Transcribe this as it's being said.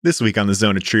This week on The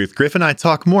Zone of Truth, Griff and I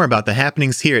talk more about the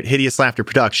happenings here at Hideous Laughter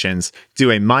Productions,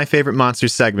 do a My Favorite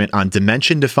Monsters segment on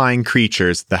dimension-defying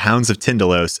creatures, the Hounds of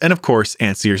Tindalos, and of course,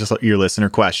 answer your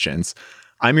listener questions.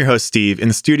 I'm your host, Steve, in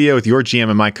the studio with your GM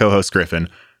and my co-host, Griffin.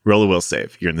 Roll a will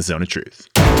save. You're in The Zone of Truth.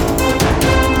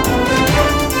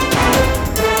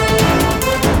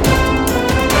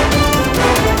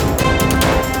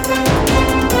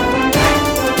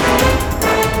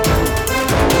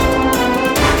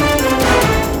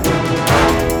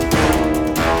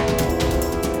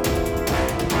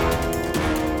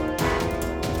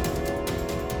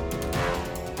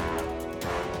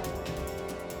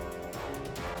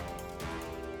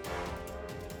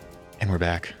 And we're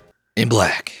back. In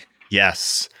black.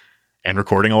 Yes. And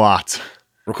recording a lot.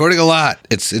 Recording a lot.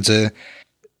 It's a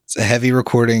heavy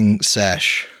recording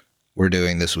sesh we're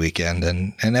doing this weekend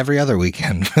and every other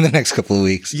weekend for the next couple of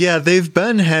weeks. Yeah, they've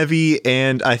been heavy,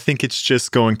 and I think it's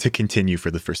just going to continue for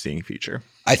the foreseeing future.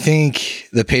 I think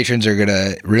the patrons are going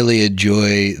to really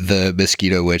enjoy the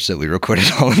Mosquito Witch that we recorded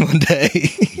all in one day.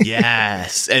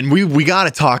 Yes. And we got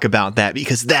to talk about that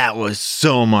because that was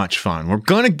so much fun. We're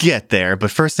going to get there,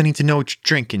 but first I need to know what you're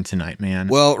drinking tonight, man.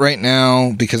 Well, right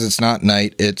now, because it's not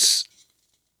night, it's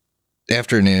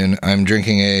afternoon, I'm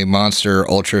drinking a Monster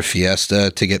Ultra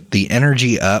Fiesta to get the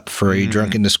energy up for a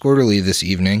Drunken Discorderly this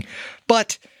evening.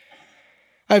 But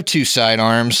I have two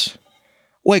sidearms.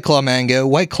 White Claw Mango,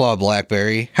 White Claw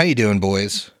Blackberry. How you doing,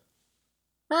 boys?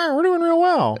 We're doing real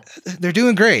well. They're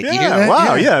doing great. Yeah, you hear that?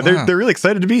 wow, yeah. Wow. They're really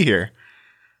excited to be here.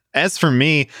 As for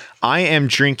me, I am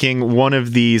drinking one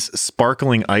of these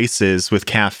sparkling ices with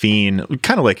caffeine,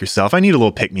 kind of like yourself. I need a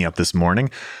little pick-me-up this morning.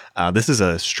 This is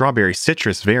a strawberry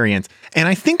citrus variant, and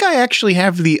I think I actually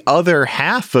have the other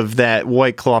half of that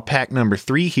White Claw pack number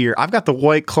 3 here. I've got the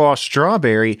White Claw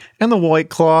strawberry and the White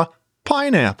Claw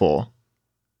pineapple.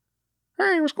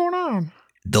 Hey, what's going on?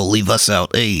 Don't leave us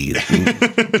out. Hey,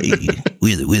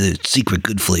 we're the secret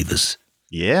good flavors.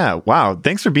 Yeah, wow.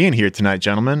 Thanks for being here tonight,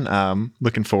 gentlemen.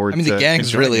 Looking forward to the gang's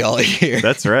enjoying really it. all here.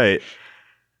 That's right.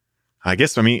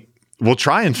 We'll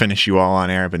try and finish you all on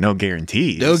air, but no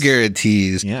guarantees. No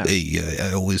guarantees. Yeah. Hey,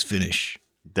 I always finish.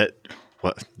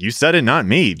 What you said it, not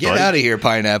me. Get out of here,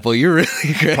 Pineapple. You're really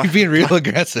you're being real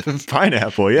aggressive.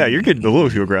 Pineapple. Yeah, you're getting a little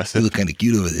too aggressive. You look kind of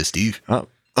cute over there, Steve. Oh,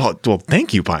 well,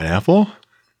 thank you, Pineapple.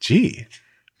 Gee, I'm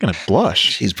gonna blush.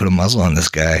 She's put a muzzle on this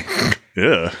guy.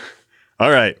 Yeah.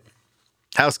 All right.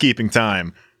 Housekeeping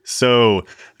time. So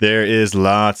there is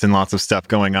lots and lots of stuff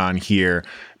going on here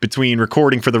between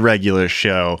recording for the regular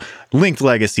show, Linked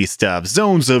Legacy stuff,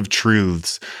 Zones of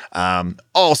Truths,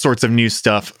 all sorts of new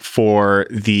stuff for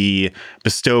the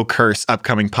Bestow Curse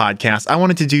upcoming podcast. I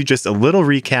wanted to do just a little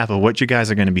recap of what you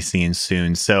guys are going to be seeing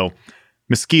soon. So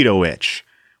Mosquito Witch,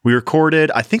 we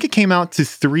recorded, I think it came out to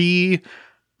 3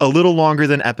 a little longer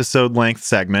than episode length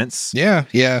segments.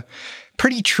 Yeah.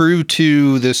 Pretty true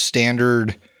to the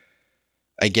standard,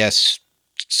 I guess,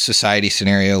 society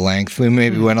scenario length. We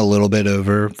maybe went a little bit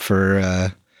over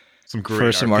for Some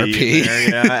great some RP. RP. There.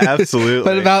 Yeah,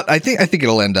 absolutely. but I think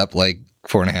it'll end up like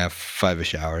 4.5,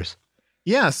 5-ish hours.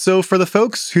 Yeah, so for the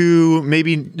folks who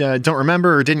maybe don't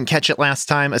remember or didn't catch it last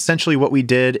time, essentially what we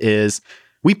did is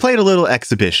we played a little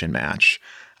exhibition match.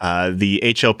 The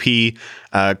HLP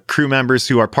crew members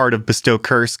who are part of Bestow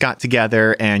Curse got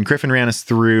together, and Griffin ran us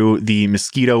through the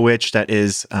Mosquito Witch. That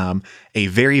is a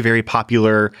very, very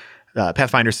popular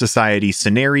Pathfinder Society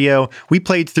scenario. We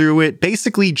played through it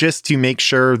basically just to make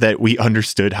sure that we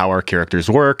understood how our characters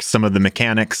work. Some of the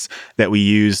mechanics that we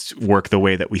used work the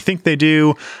way that we think they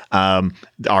do.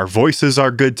 Our voices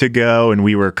are good to go, and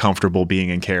we were comfortable being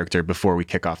in character before we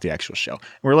kick off the actual show.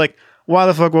 We're like, why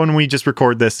the fuck wouldn't we just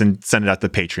record this and send it out to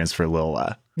Patreons for a little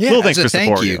thanks for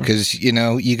thank support you, because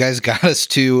you guys got us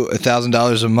to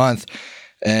 $1,000 a month,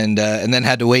 and then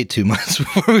had to wait 2 months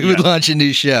before we would launch a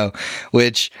new show,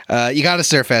 which you got us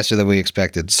there faster than we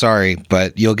expected. Sorry,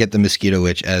 but you'll get the Mosquito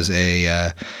Witch as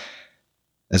a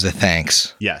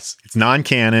thanks. Yes, it's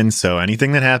non-canon, so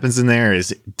anything that happens in there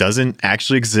doesn't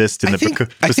actually exist in I the think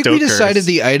Bestow we Curse. decided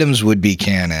the items would be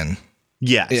canon.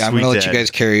 Yes, Yeah, I'm going to let you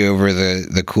guys carry over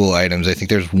the cool items. I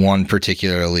think there's one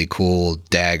particularly cool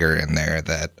dagger in there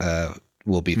that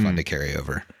will be fun to carry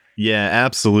over. Yeah,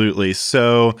 absolutely.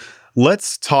 So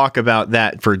let's talk about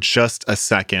that for just a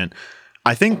second.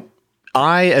 I think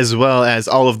I, as well as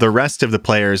all of the rest of the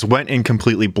players, went in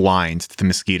completely blind to the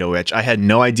Mosquito Witch. I had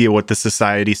no idea what the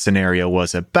society scenario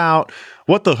was about,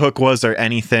 what the hook was, or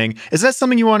anything. Is that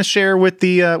something you want to share with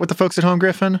the folks at home,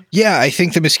 Griffin? Yeah, I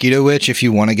think the Mosquito Witch, if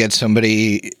you want to get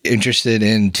somebody interested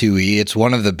in 2E, it's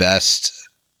one of the best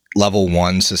level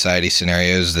 1 society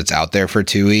scenarios that's out there for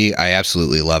 2E. I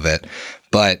absolutely love it.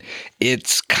 but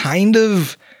it's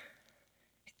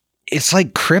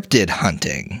like cryptid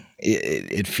hunting.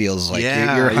 It feels like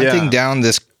you're hunting down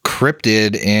this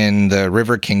cryptid in the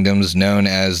River Kingdoms known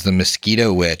as the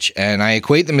Mosquito Witch, and I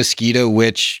equate the Mosquito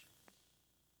Witch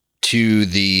to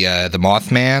the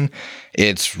Mothman.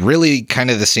 It's really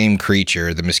kind of the same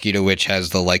creature. The Mosquito Witch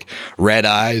has the like red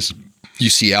eyes you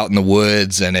see out in the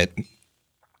woods, and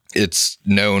it's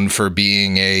known for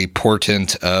being a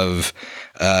portent of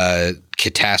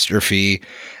catastrophe,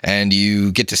 and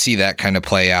you get to see that kind of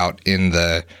play out in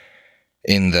the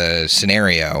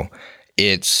scenario.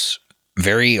 It's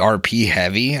very RP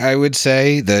heavy, I would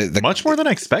say. The much more than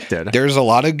I expected. There's a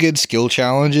lot of good skill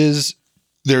challenges.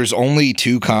 There's only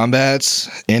 2 combats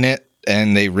in it,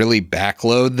 and they really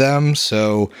backload them.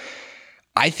 So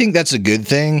I think that's a good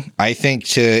thing. I think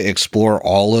to explore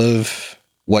all of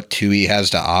what 2E has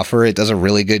to offer, it does a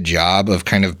really good job of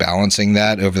kind of balancing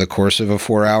that over the course of a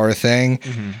 4-hour thing.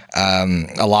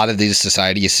 A lot of these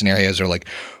society scenarios are like,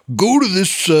 go to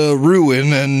this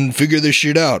ruin and figure this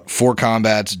shit out. 4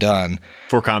 combats, done.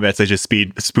 4 combats, they just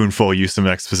spoonful you some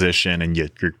exposition, and you're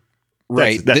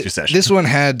right. That's your session. This one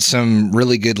had some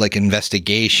really good like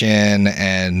investigation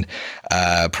and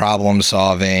problem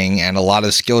solving, and a lot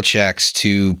of skill checks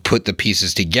to put the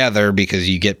pieces together, because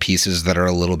you get pieces that are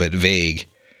a little bit vague.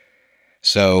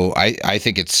 So I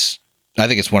think it's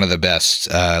one of the best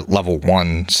level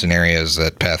 1 scenarios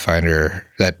that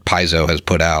Paizo has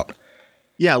put out.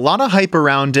 Yeah, a lot of hype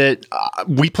around it.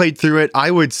 We played through it. I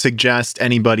would suggest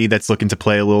anybody that's looking to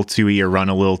play a little 2E or run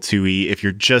a little 2E, if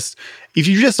you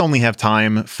just only have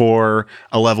time for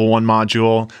a level 1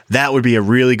 module, that would be a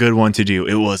really good one to do.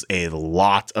 It was a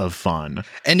lot of fun.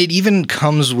 And it even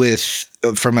comes with,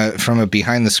 from a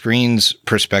behind the screens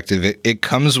perspective, it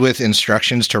comes with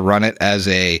instructions to run it as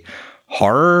a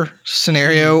horror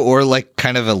scenario or like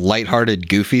kind of a lighthearted,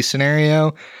 goofy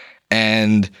scenario.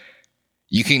 And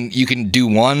you can do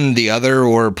one, the other,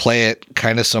 or play it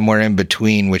kind of somewhere in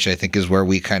between, which I think is where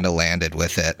we kind of landed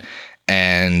with it.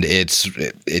 And it's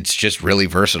just really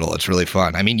versatile. It's really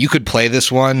fun. I mean, you could play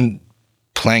this one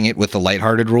playing it with the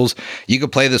lighthearted rules. You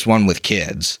could play this one with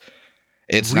kids.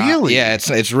 It's really? Not,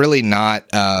 yeah, it's really not.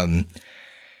 I'm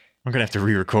gonna have to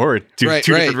re-record two right.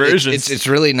 different versions. It's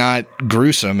really not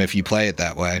gruesome if you play it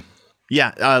that way.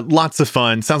 Yeah, lots of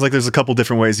fun. Sounds like there's a couple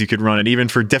different ways you could run it, even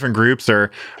for different groups or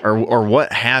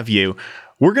what have you.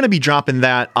 We're going to be dropping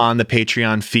that on the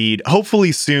Patreon feed,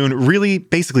 hopefully soon. Really,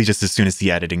 basically just as soon as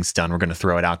the editing's done, we're going to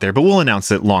throw it out there, but we'll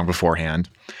announce it long beforehand.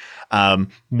 Long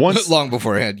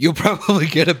beforehand, you'll probably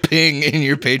get a ping in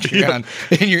your Patreon,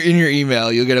 in your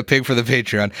email. You'll get a ping for the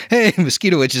Patreon. Hey,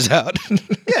 Mosquito Witch is out.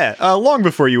 Yeah, long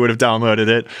before you would have downloaded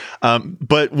it.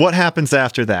 But what happens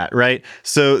after that, right?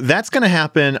 So that's going to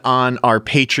happen on our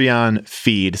Patreon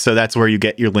feed. So that's where you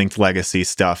get your Linked Legacy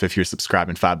stuff if you're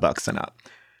subscribing $5 and up.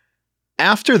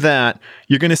 After that,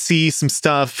 you're going to see some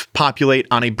stuff populate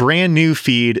on a brand new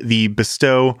feed, the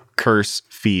Bestow Curse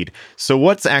feed. So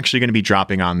what's actually going to be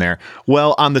dropping on there?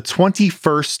 Well, on the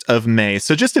 21st of May,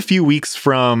 so just a few weeks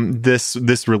from this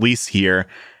release here,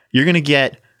 you're going to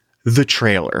get the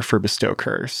trailer for Bestow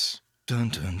Curse. Dun,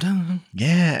 dun, dun.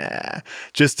 Yeah,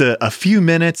 just a few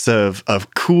minutes of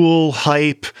cool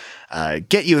hype,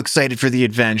 get you excited for the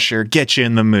adventure, get you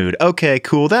in the mood. Okay,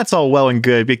 cool, that's all well and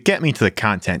good, but get me to the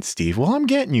content, Steve. Well, I'm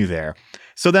getting you there.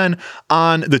 So then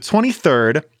on the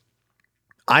 23rd,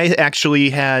 I actually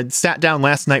had sat down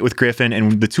last night with Griffin,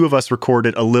 and the two of us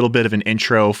recorded a little bit of an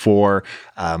intro for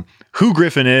who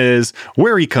Griffin is,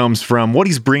 where he comes from, what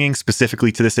he's bringing specifically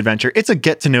to this adventure. It's a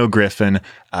get to know Griffin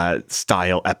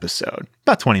style episode,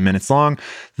 about 20 minutes long.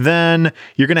 Then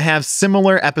you're going to have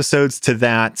similar episodes to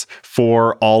that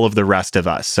for all of the rest of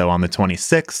us. So on the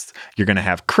 26th, you're going to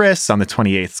have Chris. On the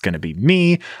 28th, it's going to be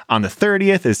me. On the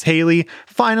 30th is Haley.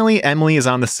 Finally, Emily is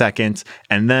on the 2nd.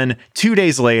 And then 2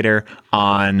 days later,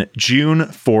 on June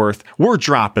 4th, we're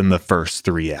dropping the first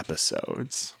 3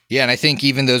 episodes. Yeah, and I think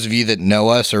even those of you that know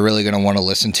us are really going to want to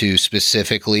listen to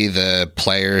specifically the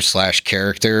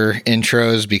player/character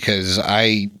intros, because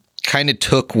I kind of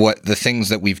took what the things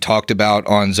that we've talked about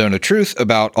on Zone of Truth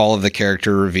about all of the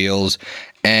character reveals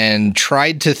and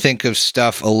tried to think of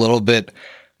stuff a little bit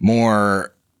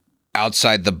more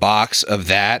outside the box of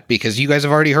that, because you guys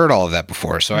have already heard all of that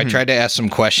before. So I tried to ask some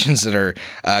questions that are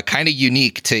kind of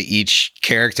unique to each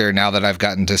character now that I've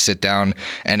gotten to sit down,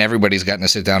 and everybody's gotten to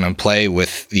sit down and play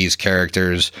with these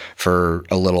characters for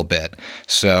a little bit.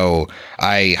 So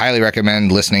I highly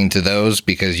recommend listening to those,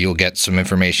 because you'll get some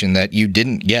information that you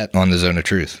didn't get on the Zone of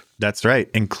Truth. That's right,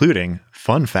 including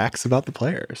fun facts about the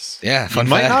players. Yeah, fun you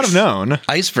might facts. not have known.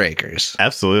 Icebreakers.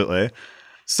 Absolutely.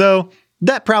 So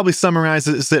that probably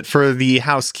summarizes it for the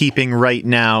housekeeping right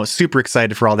now. Super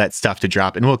excited for all that stuff to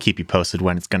drop, and we'll keep you posted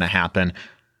when it's going to happen.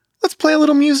 Let's play a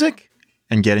little music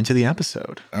and get into the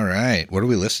episode. All right. What are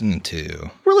we listening to?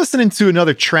 We're listening to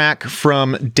another track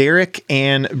from Derek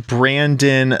and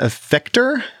Brandon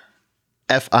Feichter.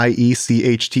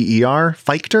 Fiechter.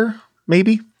 Feichter,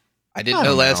 maybe? I didn't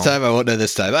know last time. I won't know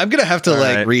this time. I'm going to have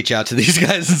to reach out to these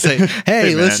guys and say,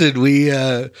 hey, man, listen,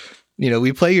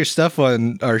 we play your stuff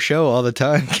on our show all the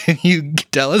time. Can you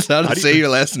tell us how to say your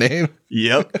last name?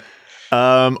 Yep.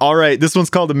 All right. This one's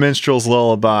called The Minstrel's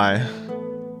Lullaby.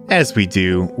 As we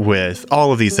do with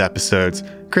all of these episodes,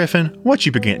 Griffin, what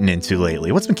you been getting into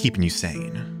lately? What's been keeping you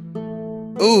sane?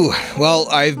 Ooh, well,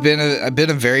 I've been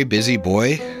a very busy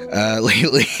boy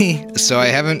lately, so I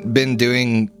haven't been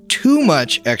doing too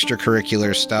much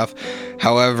extracurricular stuff.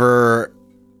 However,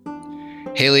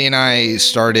 Haley and I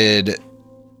started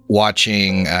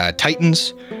watching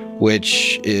Titans,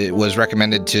 which was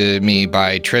recommended to me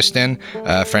by Tristan,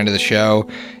 a friend of the show.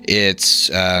 It's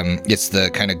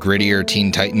the kind of grittier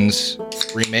Teen Titans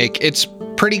remake. It's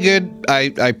pretty good.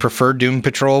 I prefer Doom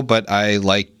Patrol, but I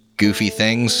like goofy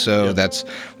things, so that's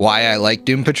why I like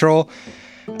Doom Patrol.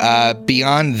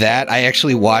 Beyond that, I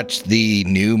actually watched the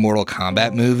new Mortal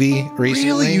Kombat movie recently.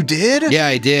 Really? You did? Yeah,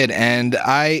 I did. And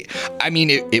I mean,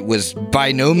 it was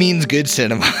by no means good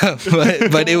cinema,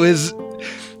 but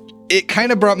it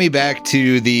kind of brought me back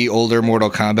to the older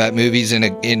Mortal Kombat movies in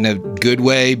a good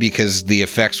way, because the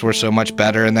effects were so much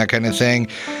better and that kind of thing.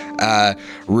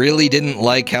 Really didn't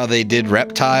like how they did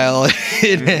Reptile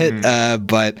in it,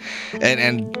 but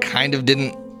kind of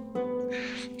didn't.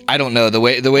 I don't know, the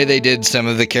way they did some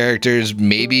of the characters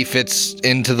maybe fits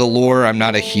into the lore. I'm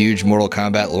not a huge Mortal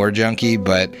Kombat lore junkie,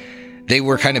 but they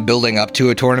were kind of building up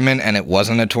to a tournament, and it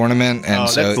wasn't a tournament, and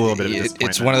so that's a little bit of a disappointment.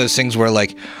 It's one of those things where,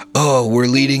 like, oh, we're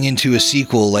leading into a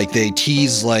sequel. Like, they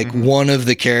tease like one of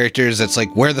the characters that's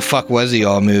like, where the fuck was he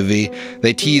all movie?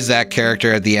 They tease that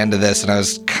character at the end of this, and I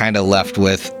was kind of left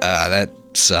with that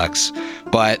sucks.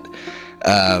 But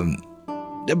I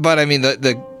mean,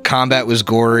 the combat was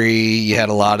gory. You had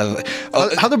a lot of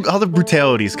how the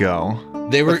brutalities go.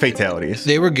 They were fatalities.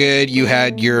 They were good. You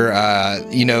had your,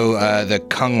 the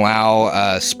Kung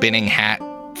Lao spinning hat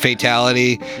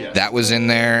fatality. Yes. That was in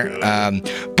there.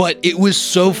 But it was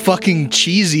so fucking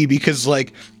cheesy because,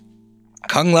 like,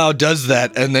 Kung Lao does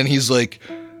that, and then he's like,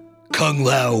 Kung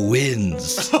Lao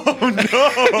wins. Oh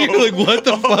no! You're like, what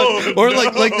the fuck? Or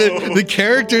like the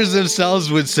characters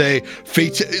themselves would say,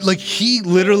 like, he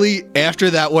literally, after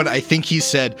that one, I think he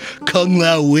said, Kung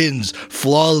Lao wins,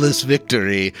 flawless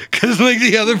victory, because like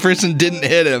the other person didn't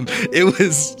hit him. It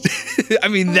was, I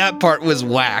mean, that part was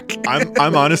whack.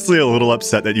 I'm honestly a little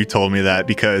upset that you told me that,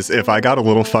 because if I got a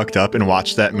little fucked up and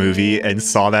watched that movie and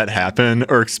saw that happen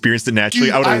or experienced it naturally,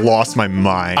 dude, I would have lost my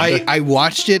mind. I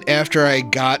watched it after I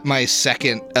got my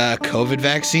second COVID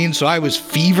vaccine, so I was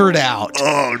fevered out.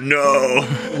 Oh no!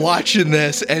 Watching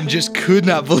this and just could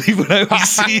not believe what I was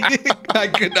seeing. I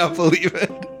could not believe it.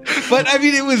 But I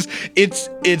mean,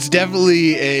 it's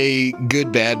definitely a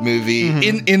good bad movie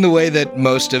in the way that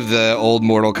most of the old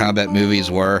Mortal Kombat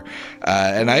movies were,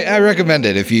 and I recommend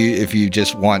it if you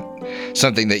just want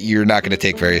something that you're not going to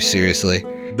take very seriously.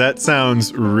 That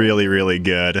sounds really, really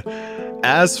good.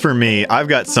 As for me, I've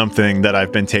got something that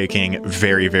I've been taking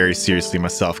very, very seriously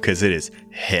myself, because it is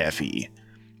heavy.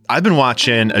 I've been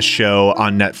watching a show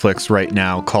on Netflix right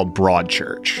now called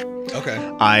Broadchurch. Okay.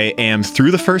 I am through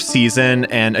the first season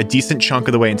and a decent chunk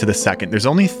of the way into the second. There's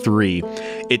only 3.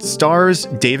 It stars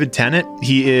David Tennant.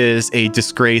 He is a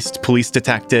disgraced police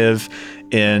detective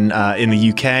in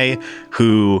the UK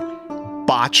who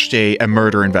botched a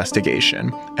murder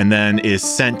investigation and then is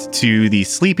sent to the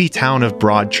sleepy town of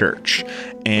Broadchurch.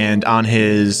 And on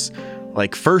his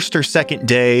first or second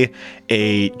day,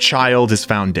 a child is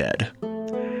found dead.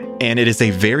 And it is a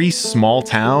very small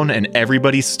town, and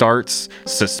everybody starts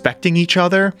suspecting each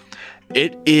other.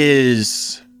 It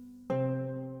is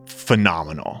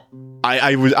phenomenal.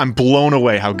 I'm blown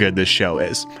away how good this show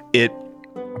is.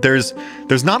 There's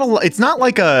not a, it's not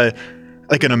like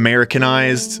an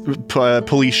Americanized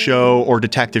police show or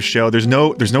detective show. There's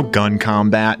no gun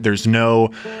combat. There's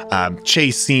no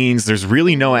chase scenes. There's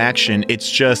really no action. It's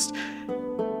just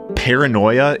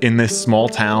paranoia in this small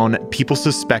town, people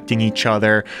suspecting each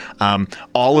other,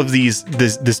 all of this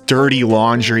dirty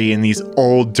laundry and these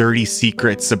old dirty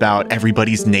secrets about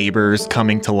everybody's neighbors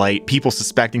coming to light, people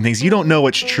suspecting things. You don't know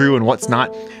what's true and what's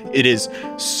not. It is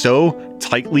so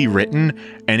tightly written,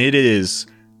 and it is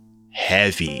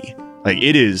heavy.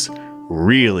 It is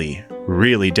really,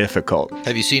 really difficult.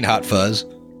 Have you seen Hot Fuzz?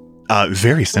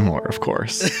 Very similar, of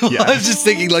course. I was just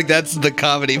thinking like that's the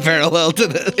comedy parallel to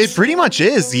this. It pretty much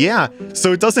is, yeah.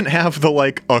 So it doesn't have the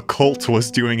like a cult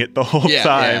was doing it the whole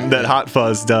time that Hot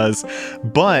Fuzz does,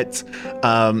 but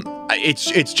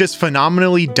it's just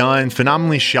phenomenally done,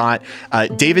 phenomenally shot.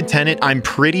 David Tennant, I'm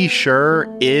pretty sure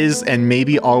is and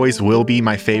maybe always will be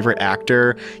my favorite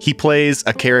actor. He plays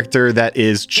a character that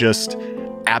is just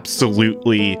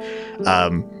absolutely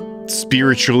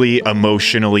spiritually,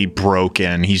 emotionally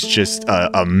broken. He's just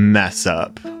a mess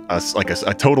up,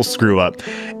 a total screw up,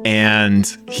 and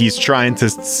he's trying to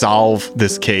solve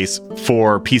this case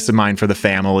for peace of mind for the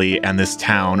family and this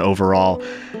town overall.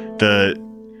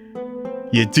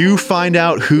 You do find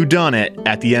out who done it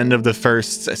at the end of the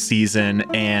first season,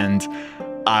 and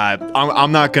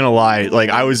I'm not gonna lie, like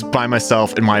I was by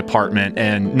myself in my apartment,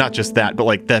 and not just that, but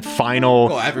like that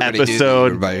final episode.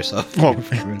 You were by yourself. Well,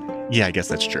 yeah, I guess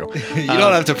that's true. You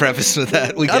don't have to preface with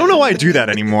that. I don't know why I do that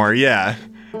anymore. Yeah,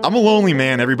 I'm a lonely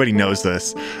man. Everybody knows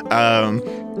this.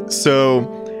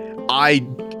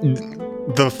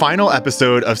 The final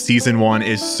episode of season 1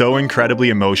 is so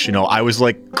incredibly emotional. I was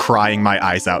like crying my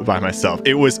eyes out by myself.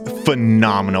 It was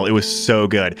phenomenal. It was so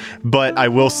good. But I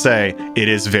will say it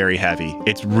is very heavy.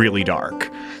 It's really dark.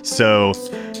 So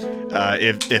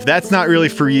if that's not really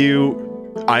for you,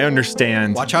 I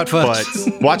understand. Watch Hot Fuzz.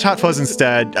 But watch Hot Fuzz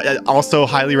instead. I also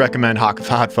highly recommend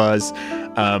Hot Fuzz.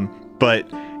 But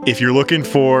if you're looking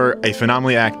for a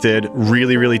phenomenally acted,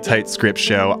 really, really tight script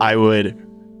show, I would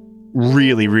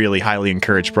really, really highly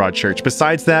encourage Broadchurch.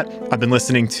 Besides that, I've been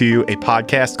listening to a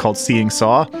podcast called Seeing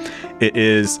Saw. It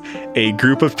is a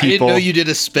group of people. I didn't know you did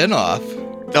a spinoff.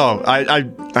 Oh,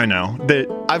 I know.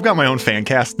 I've got my own fan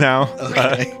cast now.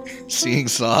 Okay. Seeing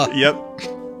Saw. Yep.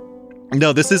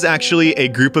 No, this is actually a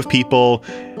group of people.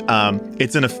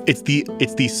 It's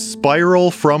the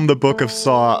Spiral from the Book of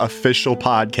Saw official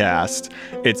podcast.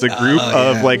 It's a group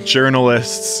of like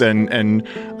journalists and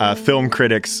film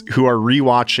critics who are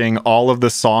rewatching all of the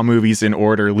Saw movies in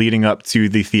order leading up to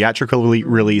the theatrical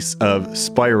release of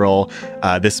Spiral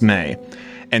this May.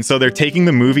 And so they're taking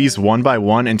the movies one by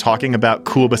one and talking about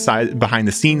cool behind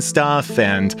the scenes stuff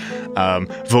and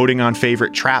voting on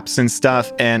favorite traps and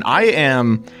stuff. And I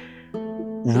am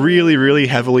really, really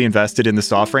heavily invested in the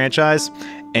Saw franchise,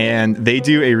 and they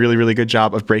do a really, really good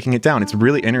job of breaking it down. It's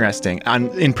really interesting.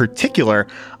 In particular,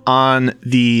 on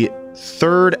the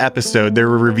 3rd episode, they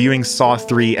were reviewing Saw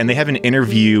 3, and they have an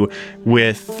interview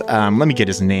with, let me get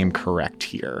his name correct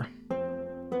here,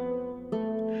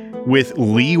 with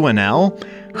Leigh Whannell,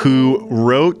 who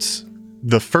wrote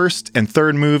the first and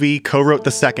third movie, co-wrote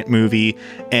the second movie,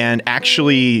 and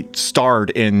actually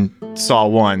starred in Saw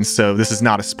 1. So this is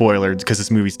not a spoiler because this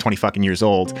movie's 20 fucking years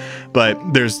old. But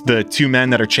there's the 2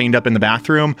 men that are chained up in the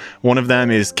bathroom. One of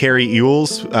them is Carrie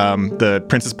Ewells, the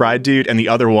Princess Bride dude, and the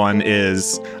other one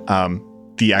is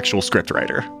the actual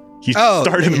scriptwriter. He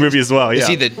starred in the movie as well. Yeah.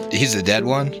 Is he's the dead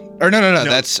one? Or no.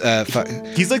 That's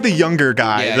he's like the younger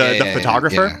guy, the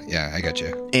photographer. Yeah, I got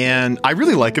you. And I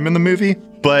really like him in the movie,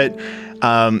 but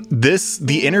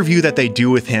the interview that they do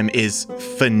with him is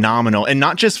phenomenal, and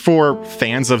not just for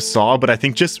fans of Saw, but I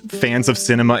think just fans of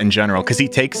cinema in general, because he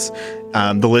takes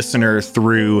the listener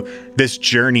through this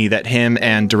journey that him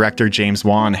and director James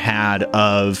Wan had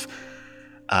of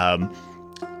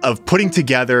putting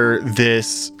together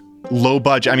this low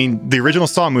budget. I mean, the original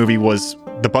Saw movie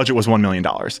the budget was $1 million.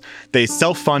 They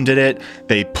self-funded it.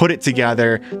 They put it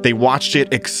together. They watched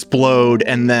it explode.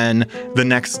 And then the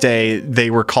next day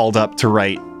they were called up to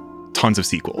write tons of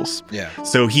sequels. Yeah.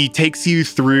 So he takes you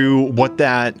through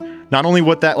not only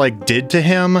what that like did to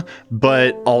him,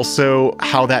 but also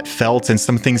how that felt, and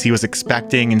some things he was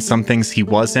expecting and some things he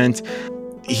wasn't.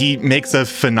 He makes a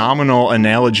phenomenal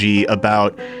analogy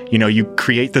about, you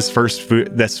create this first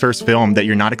film that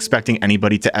you're not expecting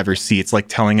anybody to ever see. It's like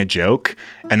telling a joke,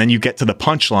 and then you get to the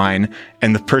punchline,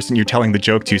 and the person you're telling the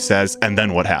joke to says, "And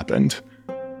then what happened?"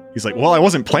 He's like, "Well, I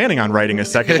wasn't planning on writing a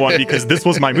second one because this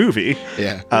was my movie."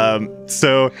 Yeah. And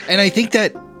I think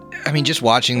that, just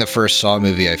watching the first Saw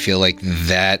movie, I feel like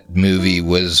that movie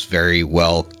was very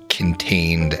well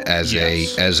contained as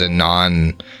a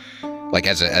non. Like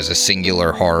as a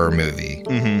singular horror movie.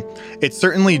 Mm-hmm. It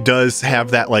certainly does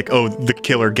have that, like, the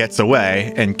killer gets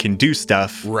away and can do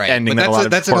stuff. Right. Ending but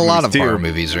that's in a lot of horror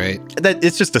movies, right? That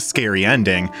it's just a scary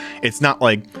ending. It's not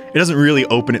like it doesn't really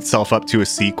open itself up to a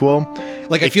sequel.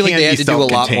 Like I feel like they had to do a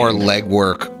lot more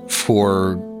legwork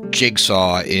for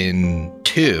Jigsaw in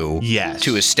 2. Yes.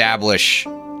 To establish.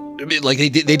 Like they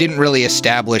didn't really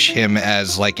establish him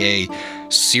as like a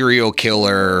serial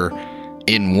killer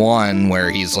in one where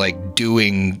he's like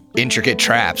doing intricate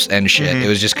traps and shit. It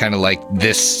was just kind of like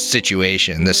this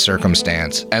situation, this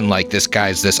circumstance, and like this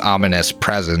guy's this ominous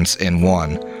presence in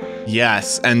one.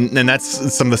 Yes, and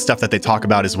that's some of the stuff that they talk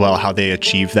about as well, how they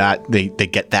achieve that. They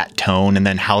get that tone, and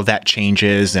then how that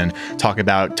changes, and talk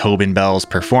about Tobin Bell's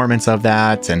performance of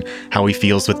that and how he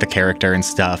feels with the character and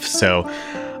stuff. So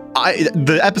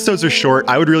the episodes are short.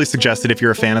 I would really suggest it if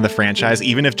you're a fan of the franchise,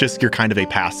 even if just you're kind of a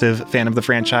passive fan of the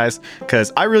franchise,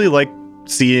 because I really like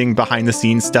seeing behind the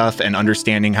scenes stuff and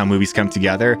understanding how movies come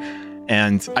together.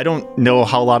 And I don't know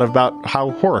a lot about how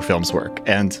horror films work,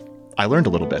 and I learned a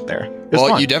little bit there. Well,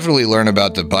 fun. You definitely learn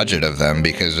about the budget of them,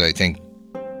 because I think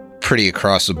pretty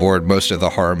across the board, most of the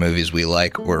horror movies we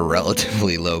like were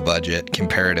relatively low budget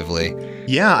comparatively.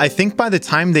 Yeah, I think by the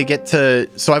time they get to...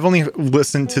 So I've only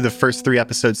listened to the first 3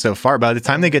 episodes so far. By the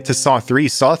time they get to Saw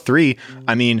 3,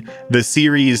 I mean, the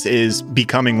series is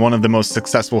becoming one of the most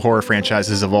successful horror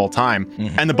franchises of all time.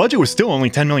 Mm-hmm. And the budget was still only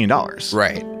 $10 million.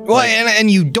 Right. Well, and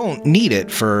you don't need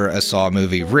it for a Saw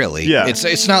movie, really. Yeah.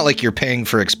 It's not like you're paying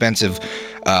for expensive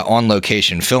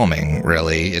on-location filming,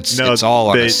 really. It's all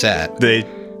on a set.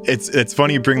 It's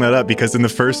funny you bring that up, because in the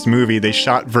first movie, they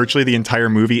shot virtually the entire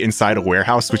movie inside a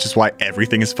warehouse, which is why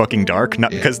everything is fucking dark.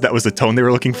 Not because that was the tone they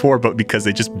were looking for, but because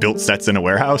they just built sets in a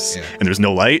warehouse and there's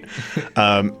no light.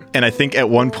 And I think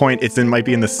at one point, might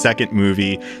be in the second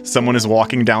movie, someone is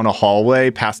walking down a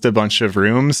hallway past a bunch of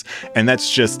rooms, and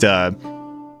that's just...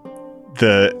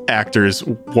 the actors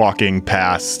walking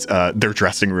past their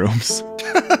dressing rooms.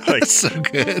 Like, so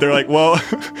good. They're like, well,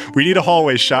 we need a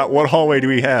hallway shot. What hallway do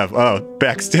we have? Oh,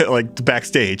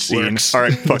 backstage scene. Works. All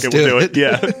right, fuck it, we'll do it.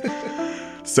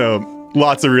 Yeah. So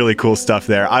lots of really cool stuff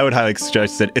there. I would highly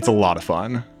suggest it. It's a lot of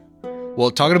fun. Well,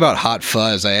 talking about Hot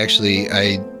Fuzz,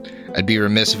 I'd be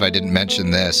remiss if I didn't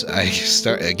mention this. I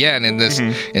start again in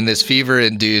this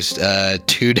fever-induced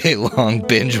 2-day-long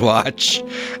binge watch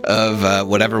of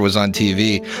whatever was on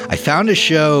TV. I found a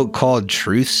show called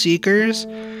Truth Seekers,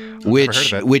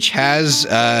 which has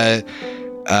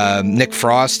Nick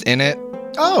Frost in it.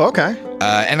 Oh, okay.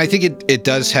 And I think it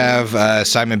does have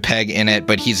Simon Pegg in it,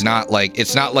 but it's not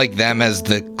like them as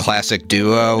the classic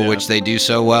duo, which they do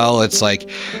so well. It's like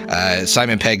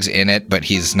Simon Pegg's in it, but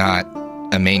he's not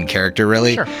a main character,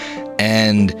 really. Sure.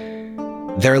 And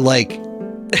they're like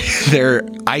they're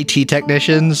IT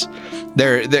technicians.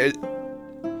 They're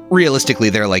realistically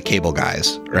they're like cable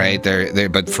guys, right? They're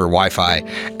but for Wi-Fi,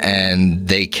 and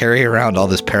they carry around all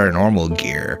this paranormal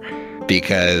gear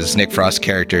because Nick Frost's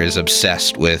character is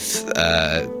obsessed with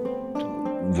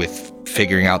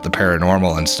figuring out the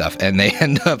paranormal and stuff, and they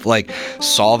end up like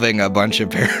solving a bunch of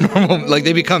paranormal, like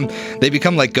they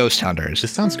become like ghost hunters.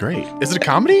 This sounds great. Is it a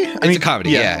comedy? It's a comedy.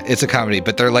 Yeah, it's a comedy,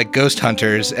 but they're like ghost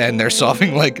hunters, and they're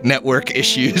solving like network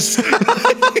issues.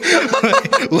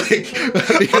 like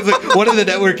because like, one of the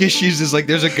network issues is like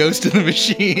there's a ghost in the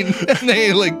machine,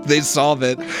 and they solve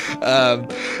it.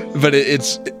 But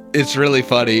it's really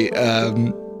funny.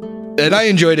 And I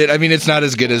enjoyed it. I mean, it's not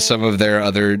as good as some of their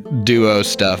other duo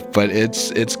stuff, but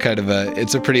it's kind of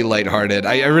it's a pretty lighthearted.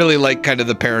 I really like kind of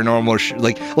the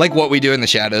paranormal, like What We Do in the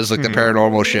Shadows, like the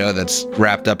paranormal show that's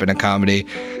wrapped up in a comedy.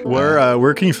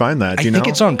 Where can you find that? Do you know? I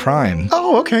think it's on Prime.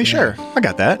 Oh, okay, sure. I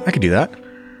got that. I could do that.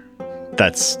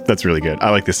 That's really good. I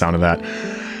like the sound of that.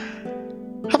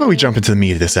 How about we jump into the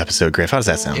meat of this episode, Griff? How does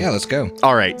that sound? Yeah, let's go.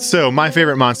 All right. So my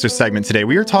favorite monster segment today,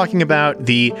 we are talking about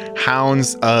the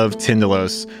Hounds of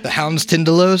Tindalos. The Hounds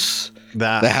Tindalos?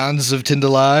 The Hounds of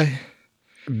Tindalai?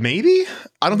 Maybe?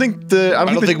 I don't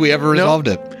think we ever resolved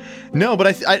it. No,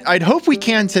 but I'd hope we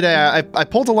can today. I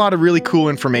pulled a lot of really cool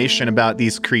information about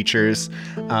these creatures.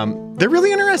 They're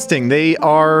really interesting. They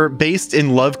are based in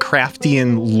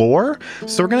Lovecraftian lore.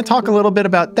 So we're going to talk a little bit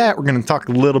about that. We're going to talk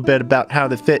a little bit about how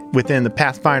they fit within the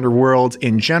Pathfinder world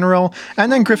in general.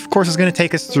 And then Griff, of course, is going to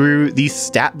take us through the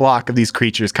stat block of these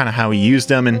creatures, kind of how he used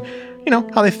them and,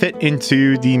 how they fit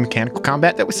into the mechanical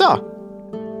combat that we saw.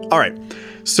 All right.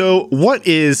 So what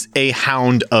is a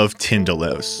Hound of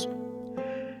Tindalos?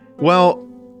 Well,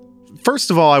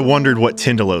 first of all, I wondered what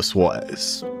Tindalos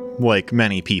was, like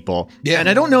many people. Yeah. And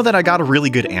I don't know that I got a really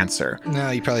good answer.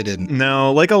 No, you probably didn't.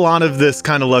 No, like a lot of this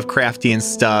kind of Lovecraftian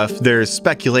stuff, there's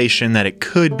speculation that it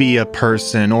could be a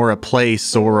person or a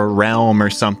place or a realm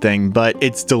or something, but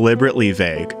it's deliberately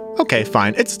vague. Okay,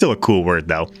 fine. It's still a cool word,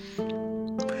 though.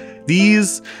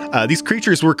 These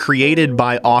creatures were created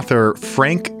by author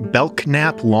Frank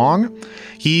Belknap Long.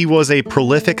 He was a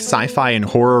prolific sci-fi and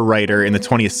horror writer in the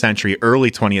 20th century,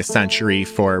 early 20th century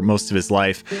for most of his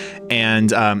life. And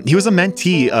he was a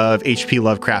mentee of H.P.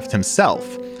 Lovecraft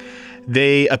himself.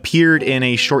 They appeared in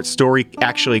a short story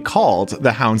actually called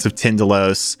The Hounds of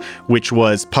Tindalos, which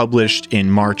was published in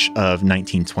March of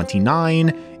 1929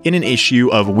 in an issue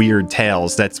of Weird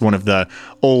Tales. That's one of the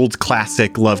old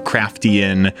classic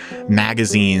Lovecraftian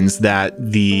magazines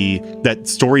that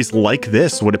stories like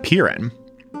this would appear in.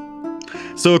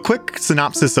 So a quick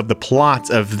synopsis of the plot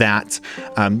of that,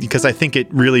 because I think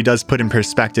it really does put in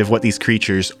perspective what these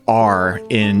creatures are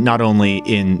in not only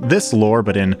in this lore,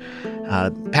 but in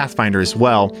Pathfinder as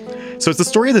well. So it's the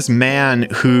story of this man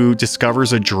who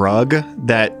discovers a drug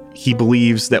that he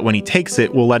believes that when he takes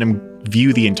it will let him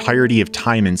view the entirety of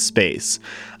time and space.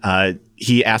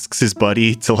 He asks his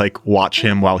buddy to watch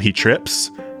him while he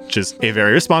trips. Just a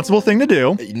very responsible thing to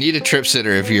do. You need a trip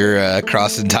sitter if you're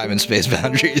crossing time and space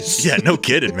boundaries. Yeah, no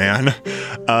kidding, man.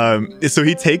 So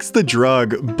he takes the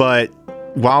drug, but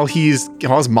while his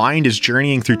mind is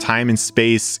journeying through time and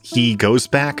space, he goes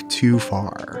back too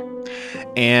far.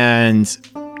 And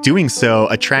doing so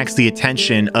attracts the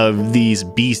attention of these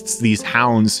beasts, these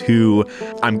hounds who,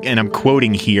 I'm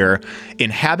quoting here,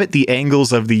 inhabit the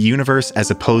angles of the universe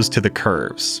as opposed to the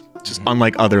curves. Just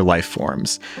unlike other life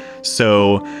forms.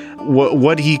 So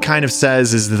what he kind of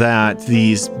says is that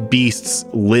these beasts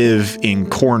live in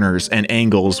corners and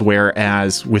angles,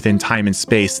 whereas within time and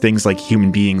space, things like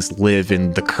human beings live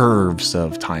in the curves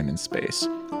of time and space.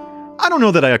 I don't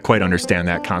know that I quite understand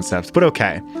that concept, but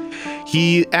okay.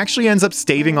 He actually ends up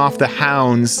staving off the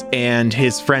hounds, and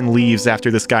his friend leaves after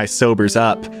this guy sobers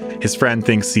up. His friend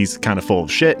thinks he's kind of full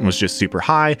of shit and was just super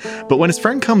high, but when his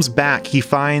friend comes back, he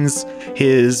finds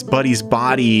his buddy's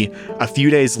body a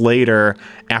few days later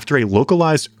after a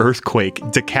localized earthquake,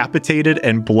 decapitated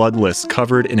and bloodless,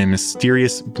 covered in a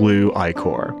mysterious blue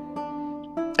ichor.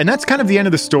 And that's kind of the end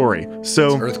of the story.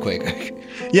 So it's earthquake.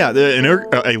 Yeah,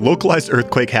 a localized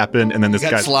earthquake happened, and then this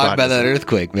guy got slogged by that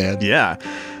earthquake, man. Yeah,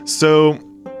 so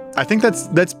I think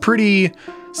that's pretty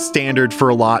standard for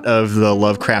a lot of the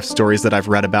Lovecraft stories that I've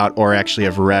read about, or actually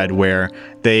have read, where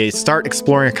they start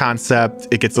exploring a concept,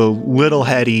 it gets a little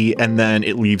heady, and then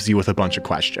it leaves you with a bunch of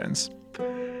questions.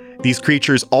 These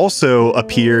creatures also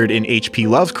appeared in H.P.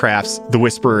 Lovecraft's The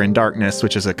Whisperer in Darkness,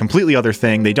 which is a completely other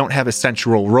thing. They don't have a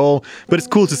central role, but it's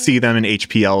cool to see them in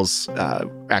H.P.L's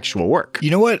actual work. You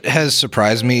know what has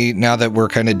surprised me now that we're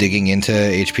kind of digging into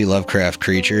H.P. Lovecraft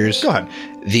creatures? Go ahead.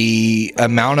 The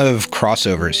amount of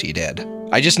crossovers he did.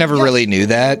 I just never really knew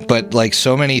that, but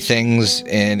so many things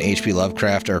in H.P.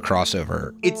 Lovecraft are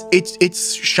crossover.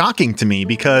 It's shocking to me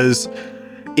because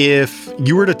if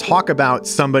you were to talk about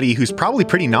somebody who's probably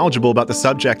pretty knowledgeable about the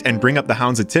subject and bring up the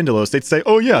Hounds of Tindalos, they'd say,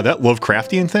 oh yeah, that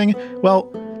Lovecraftian thing? Well,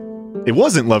 it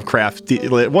wasn't Lovecraft.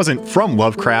 It wasn't from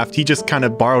Lovecraft. He just kind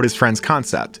of borrowed his friend's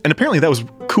concept. And apparently that was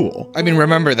cool. I mean,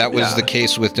 remember, that was the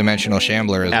case with Dimensional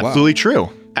Shambler as well. Absolutely true.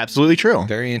 Absolutely true.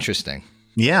 Very interesting.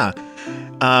 Yeah.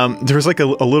 There was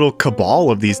a little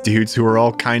cabal of these dudes who were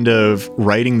all kind of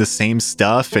writing the same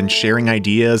stuff and sharing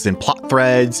ideas and plot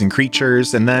threads and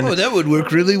creatures, and then that would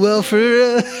work really well for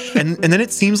and then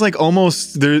it seems like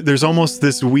there's almost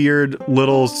this weird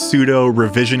little pseudo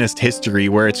revisionist history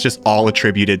where it's just all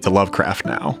attributed to Lovecraft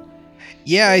now.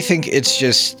 Yeah, I think it's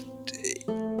just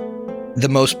the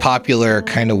most popular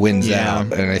kind of wins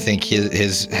out, and I think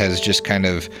his has just kind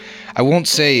of, I won't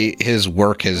say his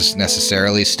work has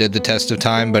necessarily stood the test of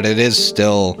time, but it is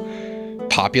still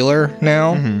popular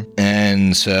now. Mm-hmm.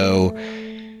 And so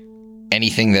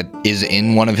anything that is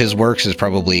in one of his works is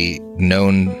probably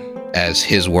known as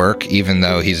his work, even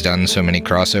though he's done so many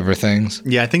crossover things.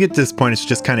 Yeah, I think at this point it's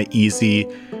just kind of easy,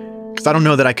 because I don't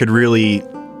know that I could really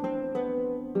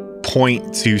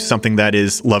point to something that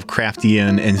is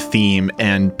Lovecraftian in theme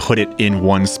and put it in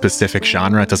one specific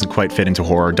genre. It doesn't quite fit into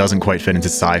horror, doesn't quite fit into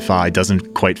sci-fi,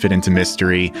 doesn't quite fit into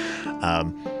mystery.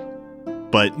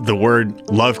 But the word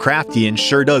Lovecraftian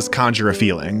sure does conjure a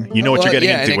feeling. You know what you're getting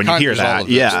into when you hear that. All of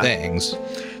those things.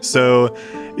 So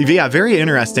yeah, very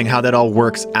interesting how that all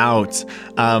works out.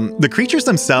 The creatures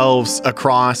themselves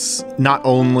across not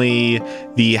only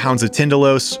the Hounds of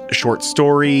Tindalos short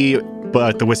story,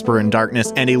 but The Whisperer in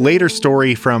Darkness, and a later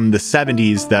story from the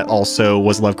 70s that also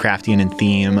was Lovecraftian in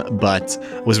theme, but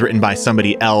was written by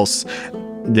somebody else.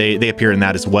 They appear in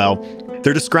that as well.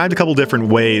 They're described a couple different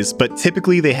ways, but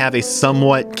typically they have a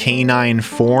somewhat canine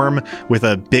form with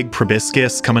a big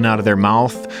proboscis coming out of their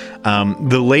mouth.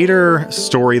 The later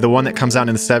story, the one that comes out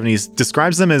in the 70s,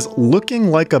 describes them as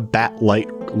looking like a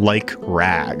bat-like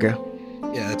rag.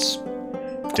 Yeah, it's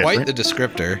quite the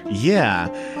descriptor. Yeah.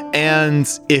 And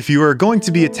if you are going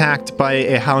to be attacked by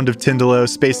a Hound of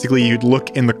Tindalos, basically you'd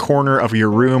look in the corner of your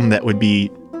room that would be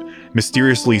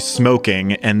mysteriously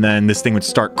smoking, and then this thing would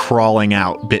start crawling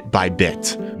out bit by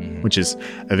bit, which is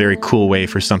a very cool way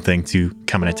for something to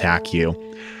come and attack you.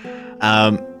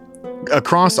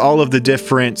 Across all of the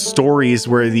different stories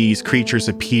where these creatures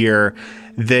appear,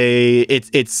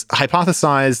 it's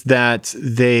hypothesized that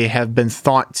they have been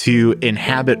thought to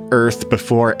inhabit Earth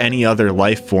before any other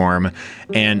life form,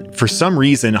 and for some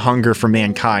reason hunger for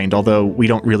mankind, although we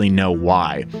don't really know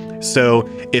why. So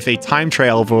if a time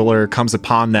traveler comes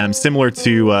upon them, similar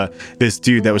to this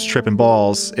dude that was tripping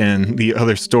balls in the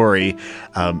other story,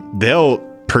 they'll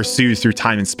pursue through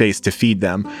time and space to feed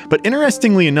them. But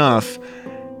interestingly enough,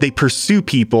 they pursue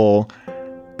people,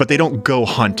 but they don't go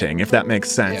hunting, if that makes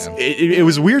sense. Yeah. It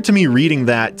was weird to me reading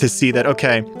that, to see that,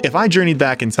 okay, if I journeyed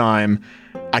back in time,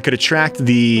 I could attract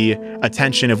the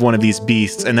attention of one of these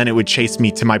beasts, and then it would chase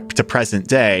me to present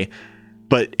day,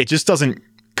 but it just doesn't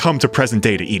come to present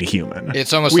day to eat a human.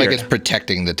 It's almost weird. Like it's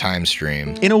protecting the time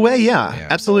stream. In a way, yeah,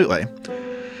 absolutely.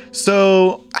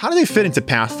 So how do they fit into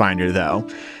Pathfinder, though?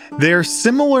 They're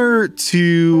similar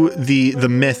to the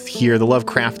myth here, the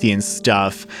Lovecraftian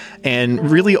stuff,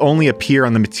 and really only appear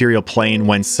on the material plane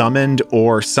when summoned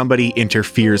or somebody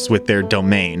interferes with their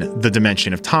domain, the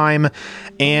dimension of time,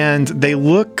 and they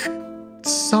look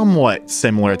somewhat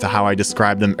similar to how I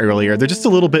described them earlier. They're just a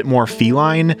little bit more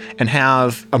feline and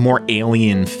have a more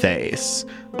alien face,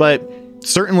 but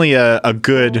certainly a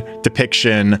good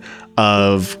depiction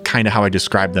of kind of how I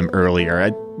described them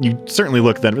earlier. You certainly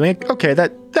look at them and think, okay,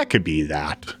 that could be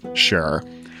that. Sure.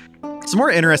 Some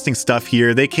more interesting stuff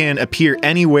here. They can appear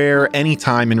anywhere,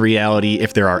 anytime in reality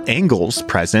if there are angles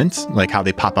present, like how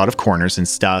they pop out of corners and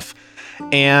stuff.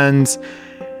 And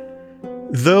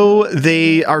though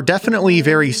they are definitely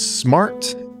very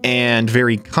smart and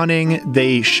very cunning,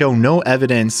 they show no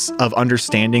evidence of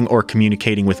understanding or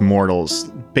communicating with mortals.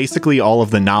 Basically, all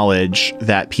of the knowledge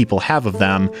that people have of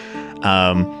them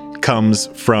comes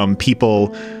from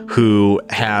people who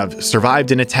have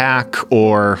survived an attack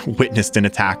or witnessed an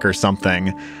attack or something.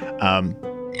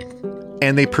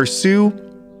 And they pursue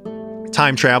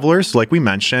time travelers, like we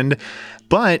mentioned,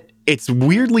 but it's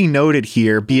weirdly noted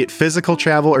here, be it physical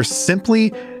travel or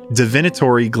simply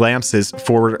divinatory glances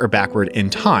forward or backward in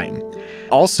time.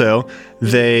 Also,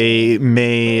 they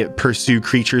may pursue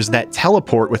creatures that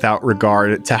teleport without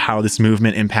regard to how this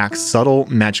movement impacts subtle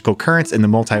magical currents in the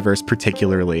multiverse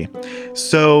particularly.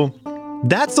 So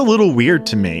that's a little weird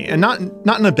to me, and not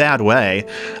in a bad way.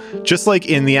 Just like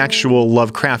in the actual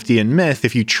Lovecraftian myth,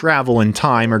 if you travel in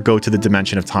time or go to the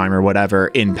dimension of time or whatever,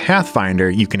 in Pathfinder,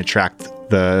 you can attract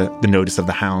the notice of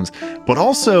the hounds. But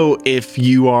also, if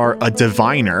you are a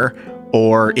diviner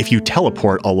or if you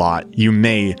teleport a lot, you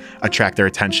may attract their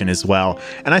attention as well.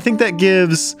 And I think that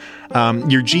gives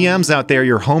your GMs out there,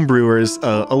 your homebrewers,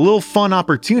 a little fun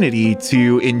opportunity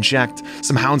to inject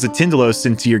some Hounds of Tindalos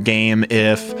into your game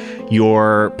if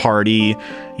your party,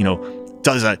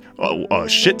 does a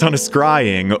shit ton of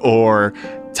scrying or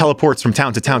teleports from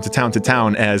town to town to town to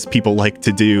town, as people like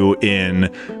to do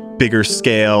in bigger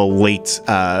scale, late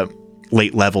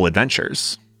level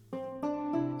adventures.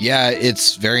 Yeah,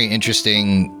 it's very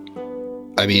interesting.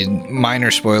 I mean, minor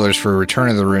spoilers for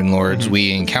Return of the Rune Lords. Mm-hmm.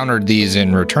 We encountered these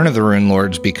in Return of the Rune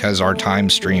Lords because our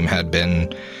time stream had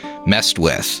been messed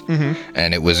with. Mm-hmm.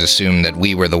 And it was assumed that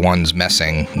we were the ones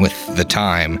messing with the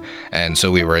time. And so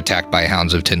we were attacked by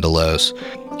Hounds of Tindalos.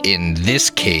 In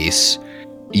this case,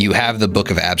 you have the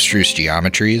Book of Abstruse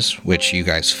Geometries, which you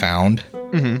guys found.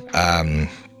 Mm-hmm.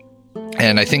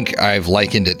 And I think I've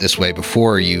likened it this way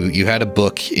before. You had a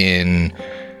book in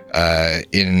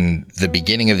the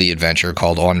beginning of the adventure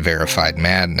called Unverified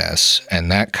Madness,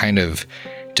 and that kind of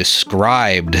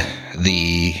described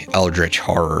the eldritch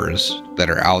horrors that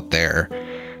are out there.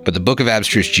 But the Book of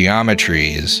Abstruse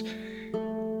Geometries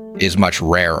is much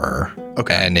rarer.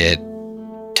 Okay. And it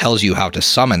tells you how to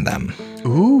summon them.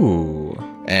 Ooh.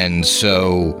 And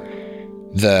so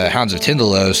the Hounds of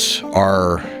Tindalos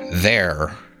are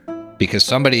there because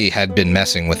somebody had been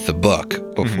messing with the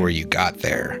book before you got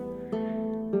there.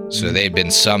 So they'd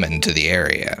been summoned to the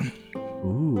area.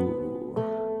 Ooh.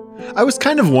 I was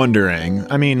kind of wondering.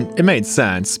 I mean, it made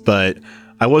sense, but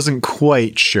I wasn't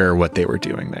quite sure what they were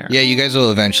doing there. Yeah, you guys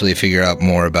will eventually figure out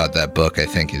more about that book, I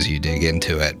think, as you dig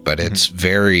into it. But it's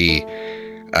very,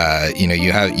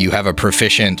 you have a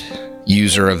proficient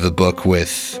user of the book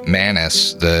with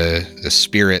Manus, the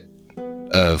spirit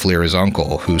of Lyra's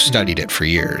uncle, who studied it for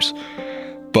years.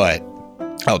 But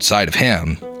outside of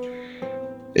him,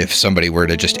 if somebody were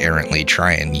to just errantly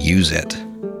try and use it,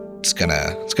 it's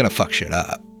gonna fuck shit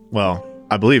up. Well,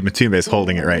 I believe Matumbe is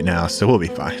holding it right now, so we'll be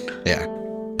fine. Yeah.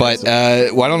 But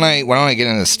why don't I get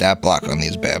in the stat block on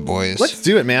these bad boys? Let's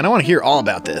do it, man. I want to hear all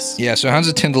about this. Yeah, so Hounds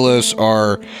of Tindalos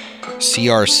are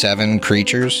CR7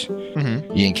 creatures.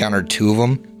 Mm-hmm. You encountered 2 of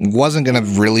them. Wasn't going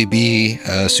to really be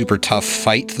a super tough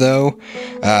fight, though.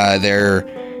 They're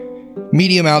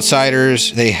medium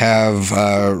outsiders. They have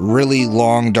really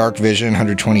long dark vision,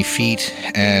 120 feet,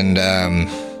 and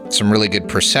some really good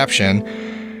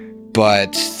perception.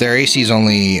 But their AC is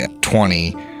only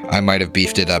 20. I might have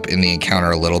beefed it up in the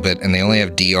encounter a little bit, and they only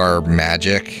have DR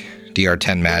magic.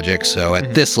 DR10 magic, so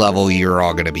at this level you're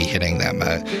all going to be hitting them.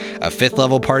 A 5th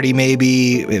level party,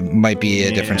 maybe it might be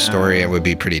a different story. It would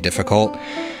be pretty difficult.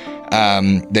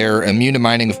 They're immune to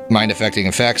mind affecting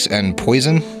effects and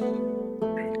poison.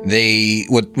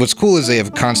 What's cool is they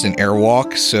have constant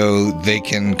airwalk, so they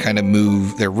can kind of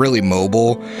move. They're really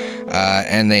mobile,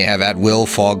 and they have at will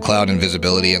fog, cloud,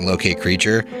 invisibility, and locate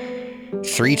creature.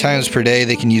 3 times per day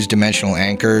they can use dimensional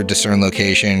anchor, discern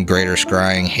location, greater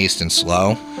scrying, haste, and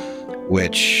slow,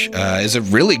 which is a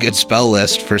really good spell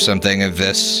list for something of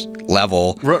this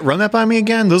level. Run that by me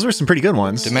again. Those were some pretty good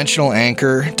ones. Dimensional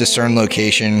anchor, discern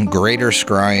location, greater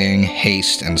scrying,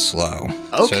 haste, and slow.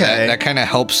 Okay. So that kind of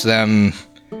helps them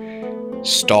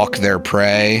stalk their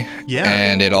prey. Yeah.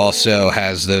 And it also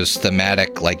has those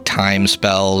thematic like time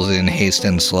spells in haste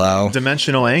and slow.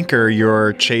 Dimensional anchor,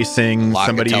 you're chasing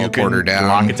somebody who can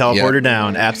lock a teleporter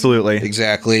down. Absolutely.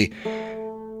 Exactly.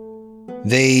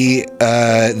 They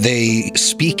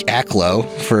speak Aklo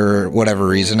for whatever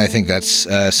reason. I think that's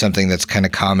something that's kind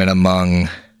of common among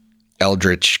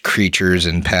eldritch creatures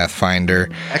in Pathfinder.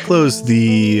 Aklo's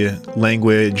the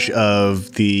language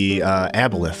of the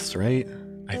aboleths, right?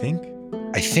 I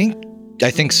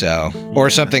think so, or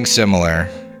something similar.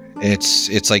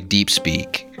 It's like deep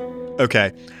speak.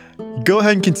 Okay. Go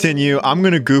ahead and continue. I'm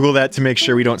going to Google that to make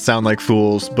sure we don't sound like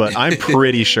fools, but I'm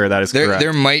pretty sure that is correct.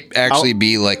 There might actually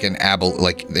be like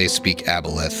like they speak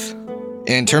aboleth.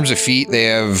 In terms of feats,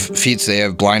 they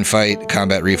have blind fight,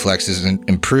 combat reflexes, and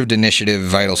improved initiative,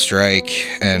 vital strike,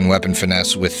 and weapon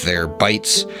finesse with their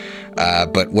bites.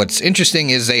 But what's interesting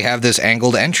is they have this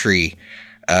angled entry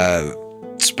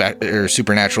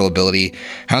supernatural ability.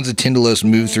 Hounds of Tindalos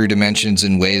move through dimensions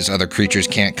in ways other creatures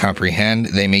can't comprehend.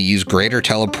 They may use greater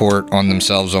teleport on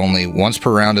themselves only once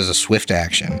per round as a swift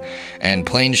action, and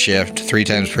plane shift 3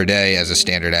 times per day as a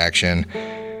standard action.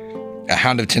 A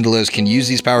Hound of Tindalos can use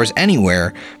these powers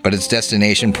anywhere, but its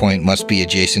destination point must be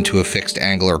adjacent to a fixed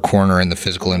angle or corner in the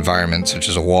physical environment, such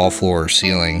as a wall, floor, or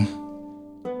ceiling.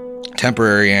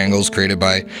 Temporary angles created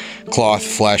by cloth,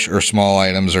 flesh, or small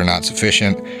items are not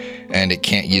sufficient, and it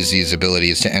can't use these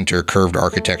abilities to enter curved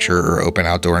architecture or open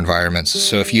outdoor environments.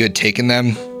 So if you had taken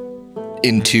them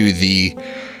into the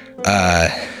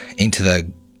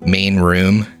main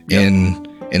room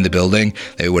in the building,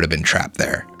 they would have been trapped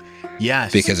there.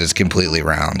 Yes. Because it's completely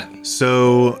round.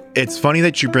 So it's funny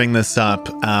that you bring this up.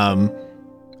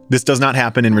 This does not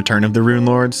happen in Return of the Rune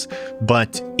Lords,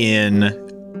 but in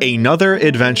another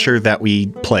adventure that we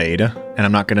played, and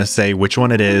I'm not going to say which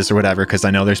one it is or whatever, because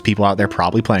I know there's people out there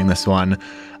probably playing this one,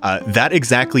 that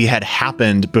exactly had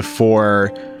happened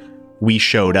before we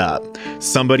showed up.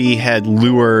 Somebody had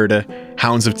lured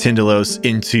Hounds of Tindalos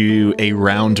into a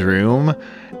round room,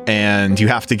 and you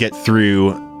have to get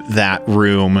through that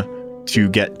room to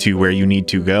get to where you need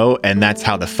to go, and that's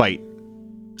how the fight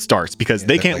starts, because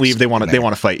they can't leave. They want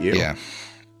to fight you. Yeah.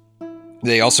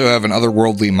 They also have an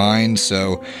otherworldly mind,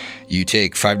 so you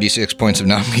take 5d6 points of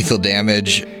non-lethal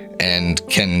damage and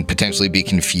can potentially be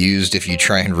confused if you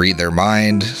try and read their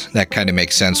mind. That kind of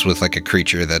makes sense with like a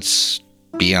creature that's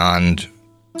beyond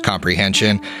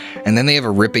comprehension. And then they have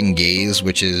a ripping gaze,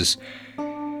 which is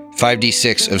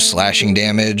 5d6 of slashing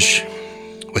damage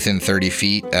within 30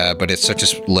 feet, but it's such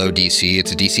a low DC.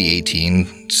 It's a DC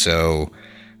 18, so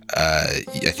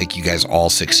I think you guys all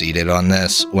succeeded on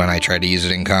this when I tried to use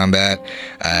it in combat,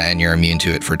 and you're immune to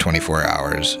it for 24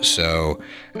 hours. So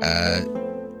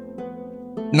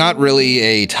not really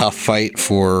a tough fight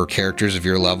for characters of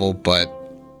your level, but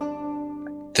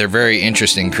they're very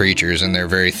interesting creatures, and they're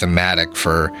very thematic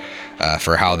for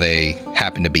how they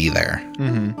happen to be there.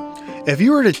 Mm-hmm. If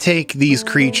you were to take these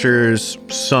creatures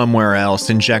somewhere else,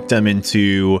 inject them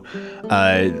into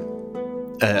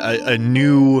a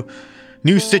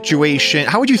new situation,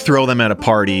 how would you throw them at a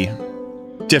party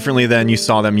differently than you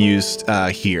saw them used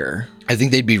here? I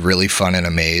think they'd be really fun in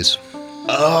a maze.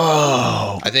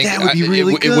 Oh, I think that would be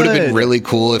really good. It would have been really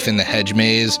cool if in the hedge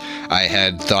maze I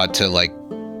had thought to like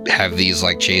have these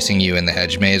like chasing you in the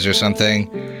hedge maze or something.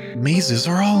 Mazes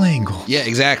are all angles. Yeah,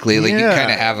 exactly. Like you kind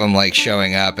of have them like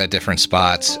showing up at different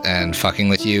spots and fucking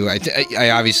with you. I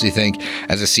obviously think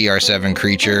as a CR7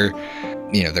 creature,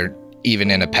 you know,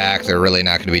 even in a pack, they're really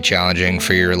not going to be challenging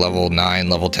for your level 9,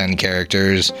 level 10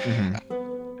 characters.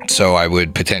 So I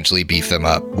would potentially beef them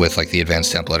up with like the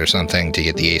advanced template or something to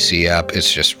get the AC up.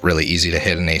 It's just really easy to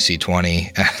hit an AC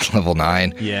 20 at level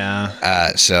 9. Yeah.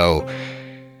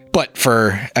 But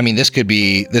this could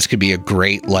be a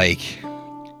great like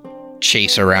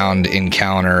chase around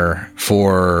encounter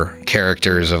for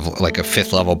characters of like a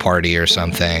 5th level party or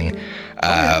something,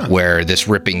 where this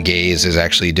ripping gaze is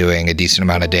actually doing a decent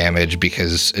amount of damage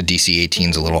because a DC 18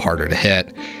 is a little harder to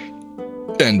hit,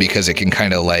 and because it can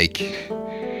kind of like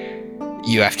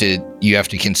you have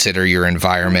to consider your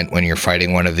environment when you're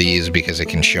fighting one of these because it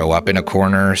can show up in a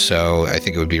corner. So I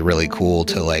think it would be really cool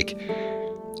to like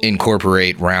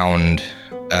incorporate round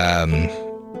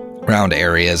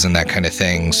areas and that kind of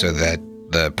thing so that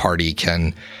the party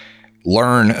can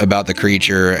learn about the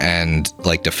creature and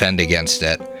like defend against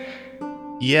it.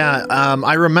 Yeah,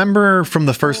 I remember from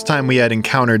the first time we had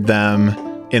encountered them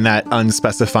in that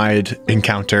unspecified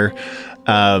encounter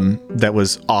that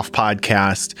was off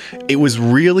podcast, it was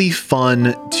really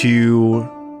fun to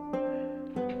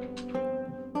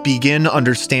begin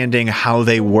understanding how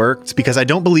they worked, because I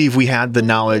don't believe we had the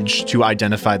knowledge to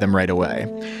identify them right away.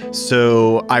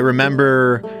 So I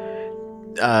remember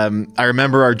our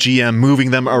GM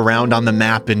moving them around on the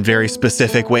map in very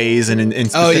specific ways and in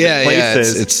specific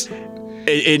places.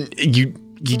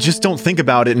 You just don't think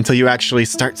about it until you actually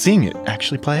start seeing it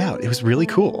actually play out. It was really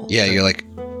cool. Yeah, you're like,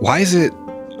 why is it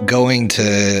going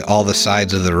to all the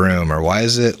sides of the room, or why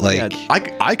is it like...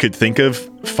 Yeah, I could think of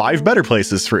 5 better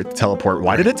places for it to teleport.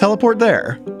 Why did it teleport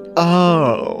there?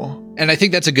 Oh. And I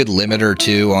think that's a good limiter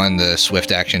too on the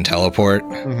swift action teleport.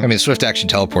 I mean, swift action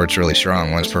teleport's really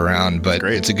strong once per round, but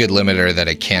it's a good limiter that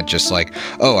it can't just like,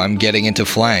 oh, I'm getting into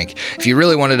flank. If you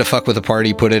really wanted to fuck with a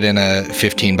party, put it in a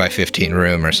 15 by 15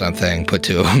 room or something, put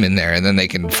 2 of them in there, and then they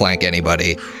can flank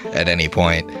anybody at any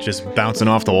point. Just bouncing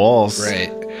off the walls.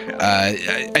 Right.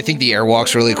 I think the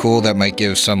airwalk's really cool. That might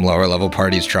give some lower level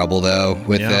parties trouble though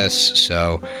with this.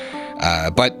 So,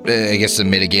 but I guess the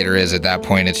mitigator is at that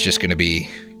point, it's just going to be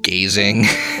gazing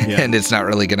and it's not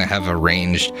really going to have a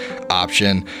ranged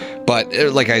option. But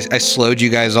like I slowed you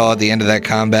guys all at the end of that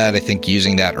combat. I think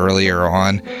using that earlier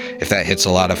on, if that hits a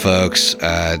lot of folks,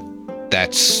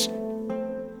 that's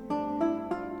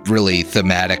really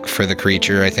thematic for the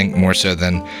creature, I think, more so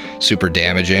than super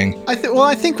damaging. I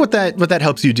think what that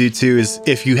helps you do too is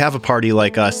if you have a party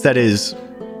like us that is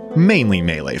mainly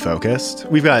melee focused.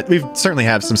 We've certainly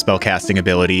have some spell casting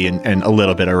ability and a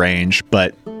little bit of range,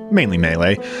 but mainly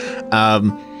melee.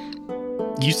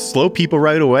 You slow people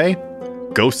right away,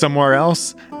 go somewhere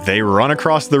else. They run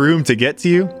across the room to get to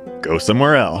you, go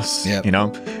somewhere else. Yep. You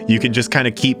know, you can just kind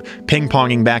of keep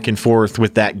ping-ponging back and forth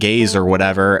with that gaze or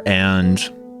whatever and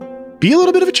be a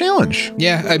little bit of a challenge.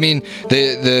 Yeah, I mean,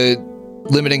 the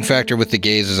limiting factor with the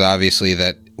gaze is obviously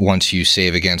that once you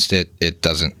save against it, it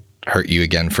doesn't hurt you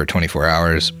again for 24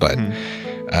 hours. But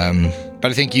but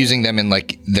I think using them in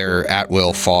like their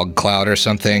at-will fog cloud or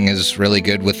something is really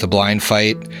good with the blind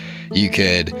fight. You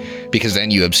could, because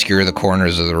then you obscure the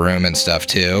corners of the room and stuff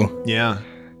too. Yeah.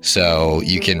 So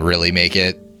you can really make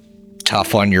it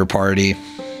tough on your party.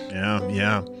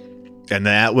 Yeah. And the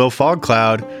at-will fog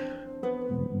cloud,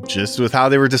 just with how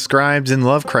they were described in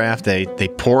Lovecraft, they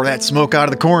pour that smoke out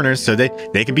of the corners so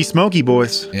they can be smoky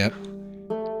boys. Yep.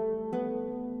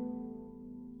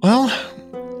 Well,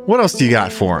 what else do you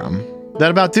got for them? That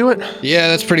about do it? Yeah,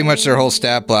 that's pretty much their whole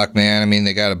stat block, man. I mean,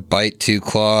 they got a bite, 2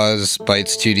 claws,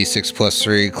 bites 2d6 plus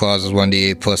 3, claws is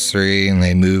 1d8 plus 3, and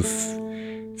they move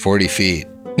 40 feet.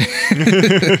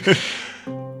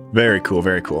 Very cool,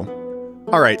 very cool.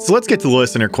 All right, so let's get to the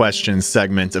listener questions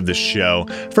segment of the show.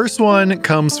 First one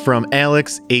comes from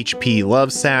Alex HP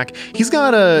Lovesack. He's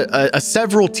got a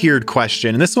several tiered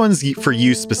question, and this one's for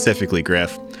you specifically,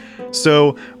 Griff.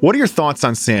 So, what are your thoughts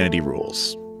on sanity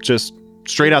rules? Just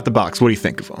straight out the box, what do you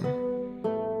think of them?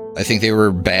 I think they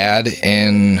were bad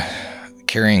in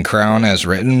Carrying Crown as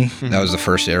written. That was the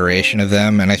first iteration of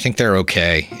them, and I think they're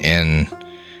okay in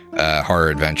Horror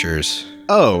Adventures.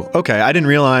 Oh, okay. I didn't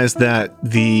realize that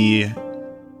the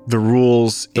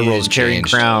rules in Carrying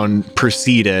Crown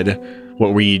preceded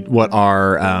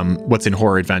what's in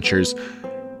Horror Adventures.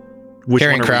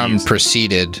 Carrying Crown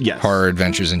preceded Horror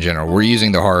Adventures in general. We're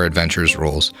using the Horror Adventures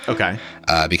rules. Okay.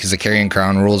 Because the Carrying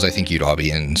Crown rules, I think you'd all be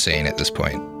insane at this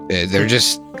point.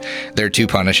 They're too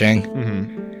punishing.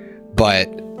 Mm-hmm. But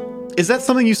is that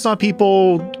something you saw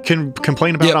people can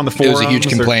complain about on the forums? It was a huge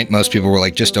complaint. Most people were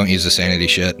like, just don't use the sanity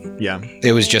shit. Yeah.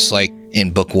 It was just like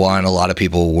in book 1, a lot of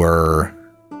people were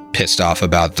pissed off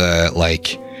about there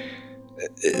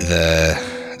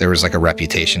was like a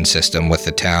reputation system with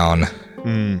the town.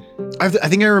 I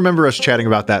think I remember us chatting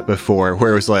about that before,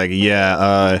 where it was like,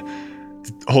 the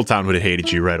whole town would have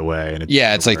hated you right away. And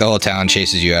it's like the whole town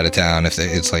chases you out of town.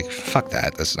 It's like, fuck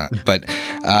that. That's not. But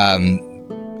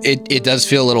it does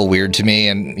feel a little weird to me.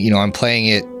 And, I'm playing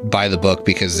it by the book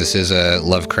because this is a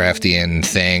Lovecraftian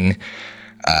thing.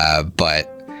 But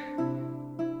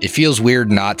it feels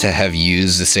weird not to have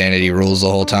used the sanity rules the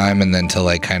whole time and then to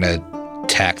like kind of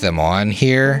tack them on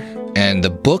here. And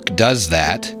the book does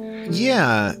that.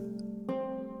 Yeah.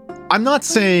 I'm not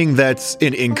saying that's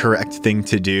an incorrect thing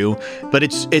to do, but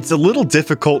it's a little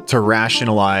difficult to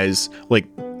rationalize, like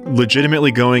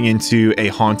legitimately going into a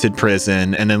haunted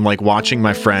prison and then like watching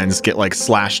my friends get like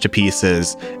slashed to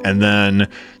pieces and then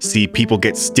see people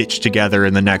get stitched together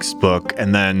in the next book,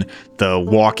 and then the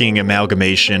walking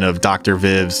amalgamation of Dr.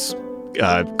 Viv's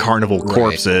carnival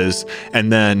corpses.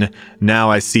 And then now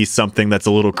I see something that's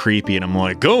a little creepy and I'm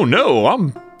like, oh no,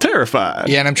 I'm terrified.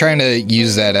 Yeah, and I'm trying to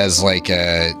use that as like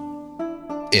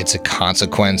it's a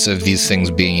consequence of these things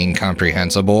being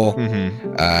incomprehensible,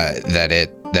 that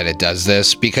it does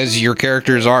this, because your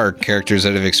characters are characters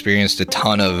that have experienced a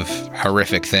ton of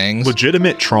horrific things,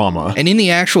 legitimate trauma. And in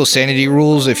the actual sanity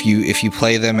rules, if you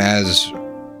play them as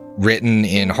written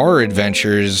in Horror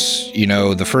Adventures,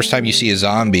 the first time you see a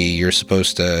zombie, you're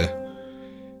supposed to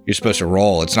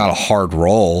roll. It's not a hard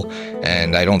roll,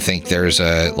 and I don't think there's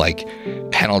a like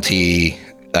penalty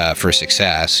for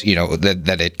success,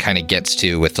 that it kind of gets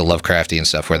to with the Lovecraftian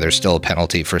stuff, where there's still a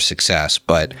penalty for success,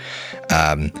 but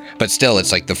still,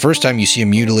 it's like the first time you see a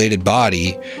mutilated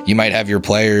body, you might have your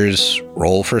players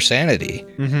roll for sanity,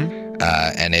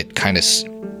 and it kind of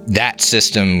that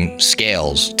system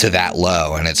scales to that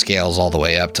low, and it scales all the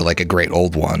way up to like a great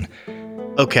old one.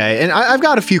 Okay, and I've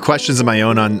got a few questions of my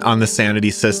own on the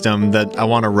sanity system that I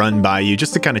want to run by you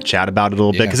just to kind of chat about it a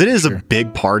little bit, because it is a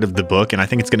big part of the book, and I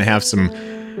think it's going to have some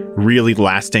really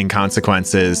lasting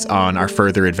consequences on our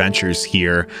further adventures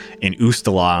here in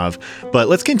Ustalav. But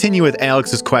let's continue with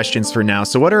Alex's questions for now.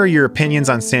 So what are your opinions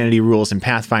on sanity rules in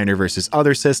Pathfinder versus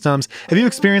other systems? Have you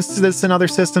experienced this in other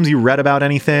systems? You read about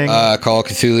anything? Call of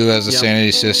Cthulhu has a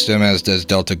sanity system, as does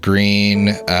Delta Green,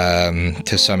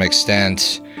 to some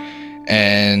extent.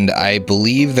 And I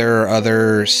believe there are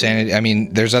other sanity. I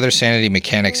mean, there's other sanity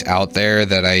mechanics out there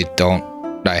that I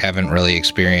haven't really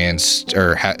experienced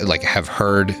or have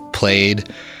heard played.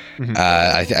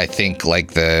 I think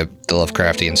like the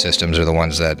Lovecraftian systems are the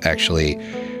ones that actually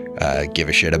give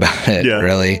a shit about it,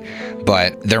 really.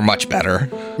 But they're much better.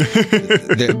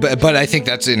 but I think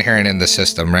that's inherent in the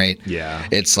system, right? Yeah.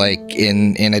 It's like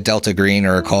in a Delta Green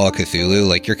or a Call of Cthulhu,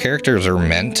 like your characters are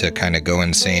meant to kind of go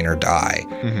insane or die.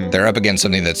 They're up against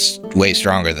something that's way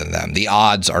stronger than them. The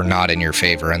odds are not in your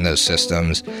favor in those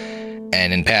systems.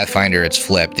 And in Pathfinder, it's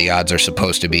flipped. The odds are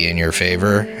supposed to be in your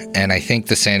favor. And I think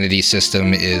the sanity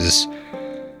system is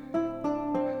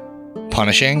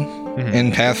punishing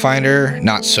in Pathfinder.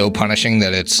 Not so punishing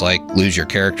that it's like lose your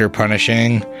character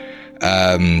punishing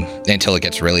until it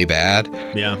gets really bad.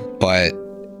 Yeah. But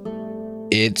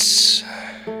it's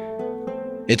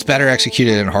better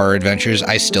executed in Horror Adventures.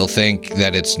 I still think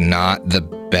that it's not the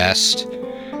best.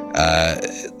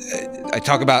 I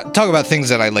talk about things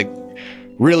that I like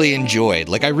really enjoyed.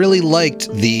 Like I really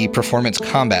liked the performance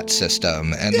combat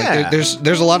system, and like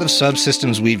there's a lot of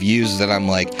subsystems we've used that I'm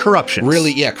like corruptions.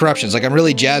 Like I'm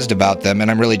really jazzed about them,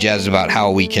 and I'm really jazzed about how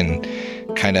we can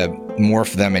kind of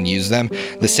morph them and use them.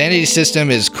 The sanity system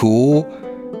is cool.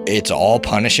 It's all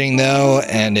punishing though,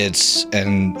 and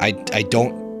I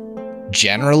don't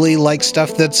generally like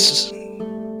stuff that's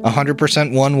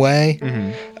 100% one way.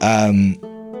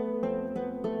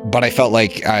 But I felt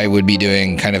like I would be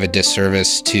doing kind of a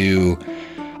disservice to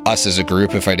us as a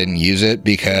group if I didn't use it,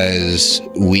 because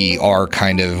we've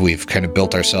kind of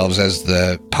built ourselves as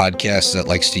the podcast that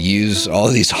likes to use all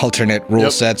of these alternate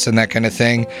rule sets and that kind of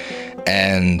thing.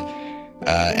 And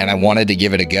I wanted to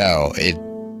give it a go.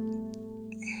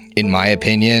 In my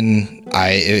opinion,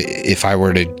 if I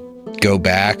were to go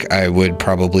back, I would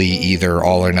probably either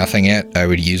all or nothing it. I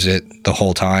would use it the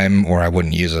whole time, or I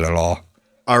wouldn't use it at all.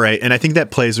 All right. And I think that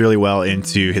plays really well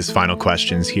into his final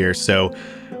questions here. So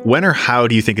when or how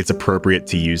do you think it's appropriate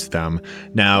to use them?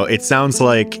 Now, it sounds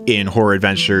like in Horror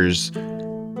Adventures,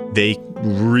 there's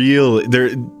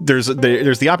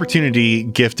the opportunity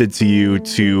gifted to you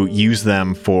to use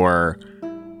them for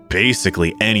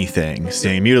basically anything.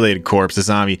 Say a mutilated corpse, a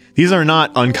zombie. These are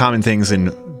not uncommon things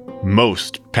in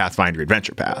most Pathfinder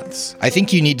adventure paths. I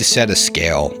think you need to set a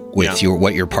scale with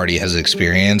what your party has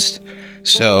experienced.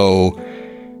 So,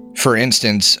 for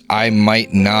instance, I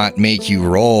might not make you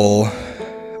roll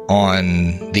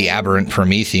on the Aberrant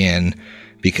Promethean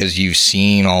because you've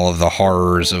seen all of the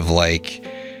horrors of like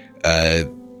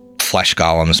flesh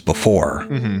golems before,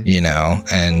 you know,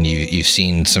 and you've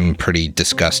seen some pretty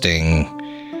disgusting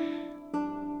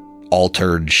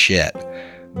altered shit.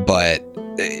 But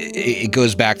it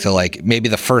goes back to like maybe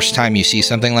the first time you see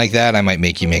something like that, I might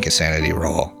make you make a sanity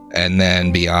roll. And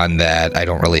then beyond that, I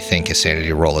don't really think a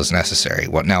sanity roll is necessary.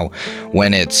 Now,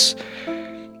 when it's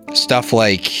stuff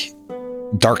like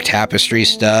Dark Tapestry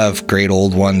stuff, Great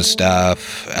Old One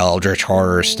stuff, Eldritch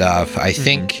Horror stuff, I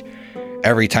think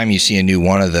every time you see a new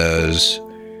one of those,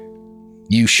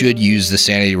 you should use the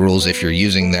sanity rules if you're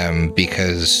using them,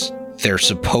 because they're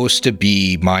supposed to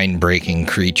be mind-breaking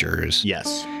creatures.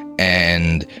 Yes.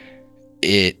 And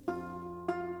it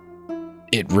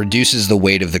reduces the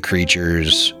weight of the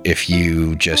creatures if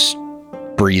you just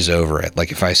breeze over it.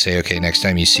 Like if I say, okay, next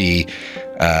time you see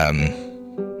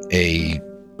a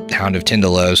Hound of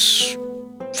Tindalos,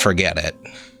 forget it.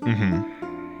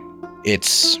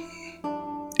 It's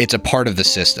a part of the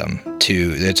system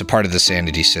it's a part of the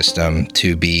sanity system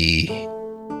to be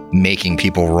making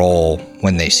people roll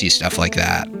when they see stuff like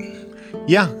that.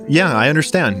 Yeah, I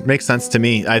understand. Makes sense to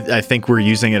me. I think we're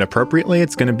using it appropriately.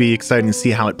 It's going to be exciting to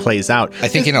see how it plays out. I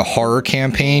think in a horror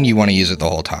campaign, you want to use it the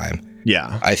whole time.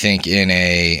 Yeah. I think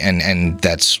and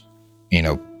that's, you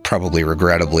know, probably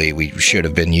regrettably, we should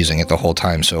have been using it the whole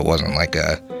time, so it wasn't like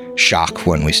a shock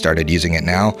when we started using it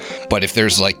now. But if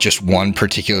there's like just one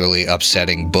particularly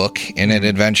upsetting book in an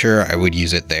adventure, I would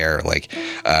use it there. Like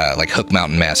Hook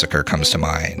Mountain Massacre comes to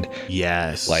mind.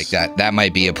 Yes. Like that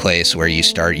might be a place where you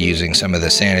start using some of the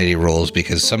sanity rules,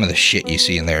 because some of the shit you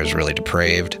see in there is really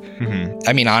depraved.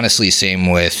 I mean, honestly, same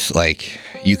with like,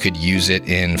 you could use it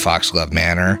in Foxglove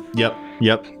Manor. Yep.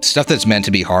 Stuff that's meant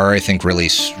to be horror, I think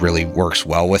really works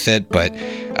well with it. But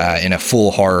in a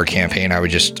full horror campaign, I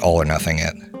would just all or nothing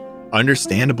it.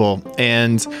 Understandable.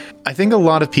 And I think a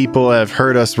lot of people have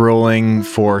heard us rolling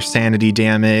for sanity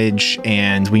damage,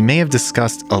 and we may have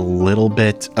discussed a little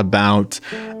bit about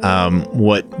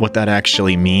what that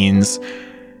actually means.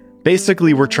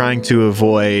 Basically, we're trying to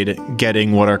avoid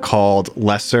getting what are called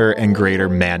lesser and greater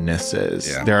madnesses.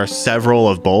 Yeah. There are several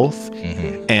of both,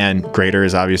 and greater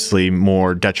is obviously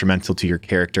more detrimental to your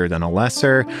character than a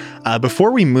lesser.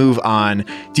 Before we move on,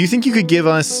 do you think you could give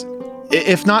us,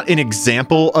 if not an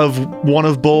example of one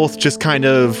of both, just kind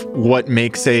of what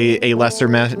makes a lesser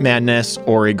madness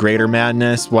or a greater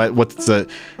madness? What's the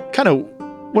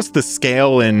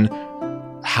scale and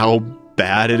how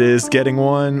bad it is getting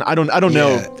one? I don't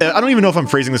know. I don't even know if I'm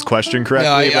phrasing this question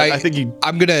correctly. No, I think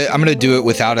I'm gonna do it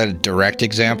without a direct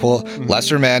example.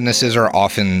 Lesser madnesses are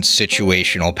often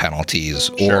situational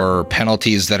penalties, or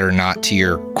penalties that are not to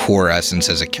your core essence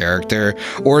as a character,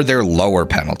 or they're lower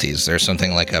penalties. There's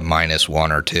something like a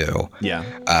 -1 or 2. Yeah.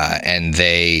 And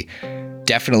they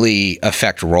definitely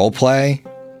affect roleplay,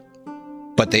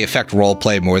 but they affect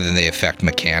roleplay more than they affect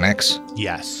mechanics.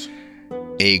 Yes.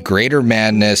 A greater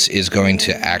madness is going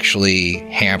to actually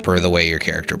hamper the way your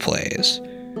character plays,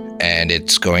 and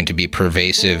it's going to be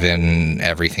pervasive in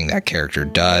everything that character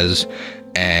does,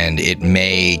 and it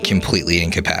may completely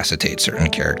incapacitate certain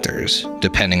characters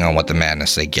depending on what the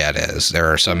madness they get is. There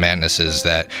are some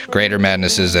greater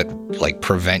madnesses that like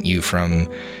prevent you from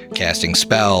casting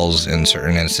spells in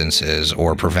certain instances,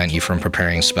 or prevent you from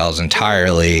preparing spells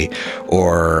entirely,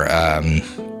 or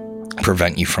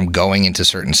prevent you from going into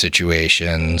certain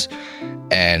situations,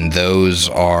 and those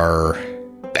are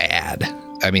bad.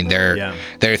 I mean,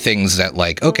 they're things that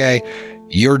like, okay,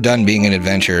 you're done being an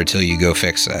adventurer until you go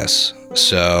fix this.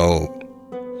 So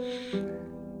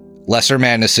lesser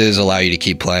madnesses allow you to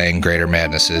keep playing. Greater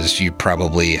madnesses, you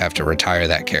probably have to retire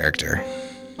that character.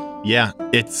 Yeah,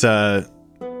 it's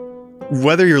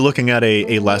whether you're looking at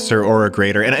a lesser or a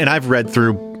greater, and I've read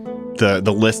through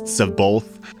the lists of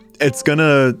both, it's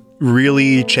gonna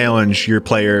really challenge your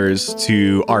players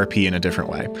to RP in a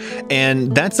different way.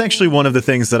 And that's actually one of the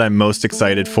things that I'm most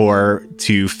excited for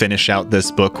to finish out this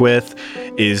book with,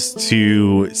 is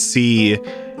to see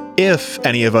if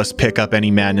any of us pick up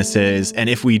any madnesses, and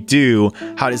if we do,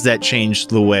 how does that change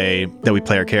the way that we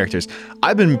play our characters?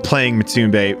 I've been playing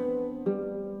Matumbe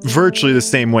virtually the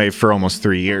same way for almost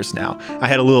 3 years now. I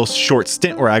had a little short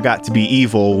stint where I got to be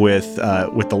evil with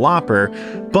the Lopper,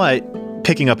 but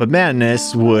picking up a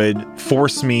madness would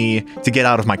force me to get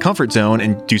out of my comfort zone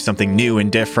and do something new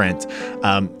and different.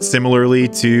 Similarly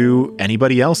to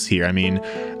anybody else here. I mean,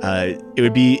 it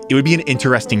would be an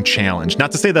interesting challenge.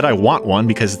 Not to say that I want one,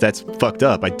 because that's fucked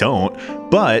up. I don't.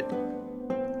 But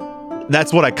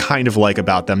that's what I kind of like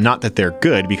about them. Not that they're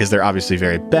good, because they're obviously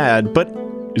very bad, but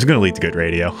it's going to lead to good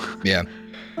radio. Yeah.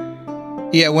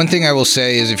 Yeah, one thing I will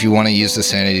say is if you want to use the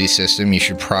sanity system, you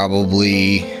should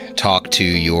probably talk to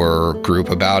your group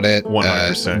about it.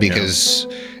 100%, because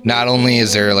not only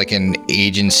is there like an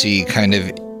agency kind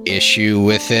of issue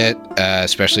with it,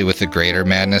 especially with the greater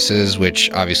madnesses, which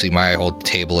obviously my whole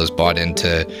table is bought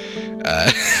into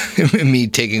me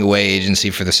taking away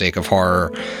agency for the sake of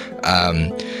horror.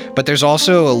 But there's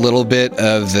also a little bit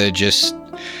of the just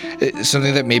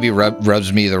something that maybe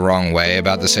rubs me the wrong way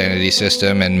about the sanity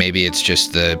system, and maybe it's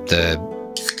just the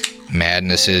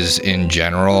madnesses in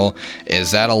general,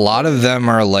 is that a lot of them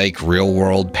are like real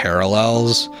world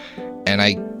parallels, and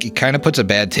it kind of puts a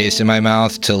bad taste in my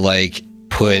mouth to like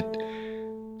put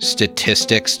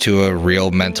statistics to a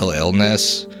real mental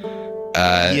illness.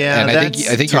 And I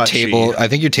think your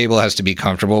table has to be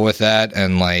comfortable with that,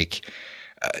 and like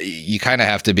you kind of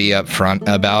have to be upfront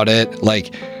about it.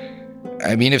 Like,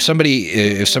 I mean, if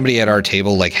somebody at our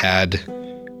table like had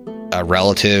a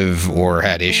relative or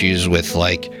had issues with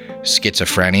like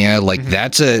schizophrenia, like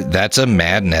that's a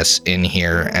madness in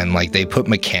here, and like they put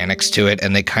mechanics to it,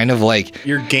 and they kind of like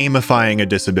you're gamifying a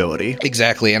disability.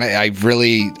 Exactly. And I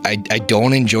really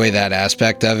don't enjoy that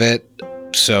aspect of it.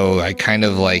 So I kind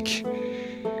of like,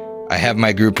 I have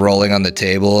my group rolling on the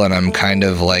table, and I'm kind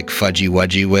of like fudgy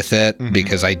wudgy with it,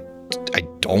 because I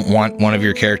don't want one of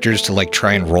your characters to like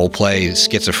try and role play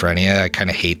schizophrenia. I kind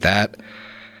of hate that.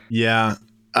 Yeah,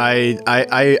 I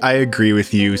agree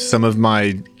with you. Some of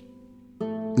my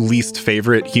least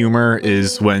favorite humor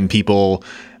is when people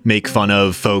make fun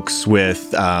of folks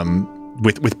with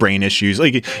brain issues,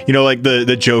 like, you know, like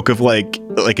the joke of like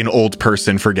an old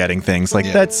person forgetting things,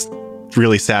 like that's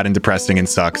really sad and depressing and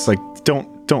sucks. Like,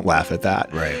 don't laugh at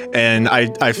that. Right. And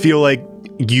I feel like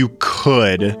you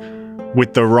could,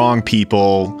 with the wrong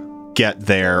people, get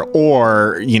there,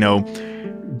 or, you know,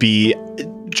 be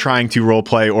trying to role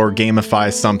play or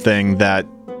gamify something that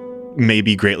may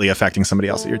be greatly affecting somebody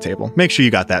else at your table. Make sure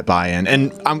you got that buy-in.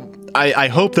 And I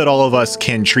hope that all of us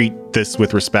can treat this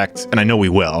with respect, and I know we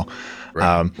will.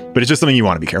 Right. But it's just something you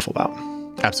want to be careful about.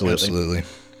 Absolutely.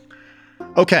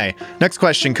 Okay, next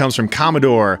question comes from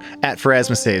Commodore at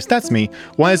Pharasma Saves. That's me.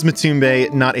 Why is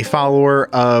Matumbe not a follower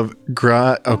of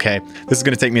Okay, this is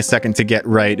going to take me a second to get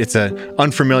right. It's an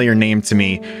unfamiliar name to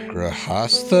me.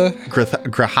 Grahastha?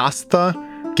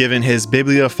 Grahastha, given his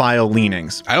bibliophile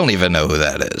leanings. I don't even know who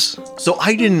that is. So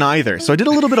I didn't either. So I did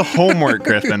a little bit of homework,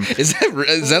 Griffin. Is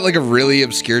that like a really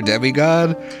obscure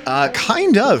demigod?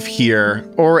 Kind of here,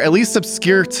 or at least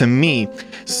obscure to me.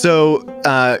 So,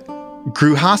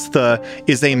 Gruhastha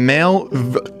is a male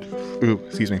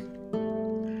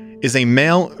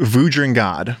Vudran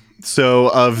god. So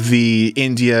of the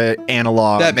India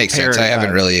analog. That makes sense. I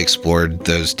haven't really explored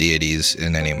those deities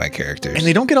in any of my characters. And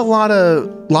they don't get a lot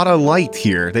of light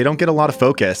here. They don't get a lot of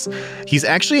focus. He's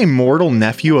actually a mortal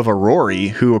nephew of Aurori,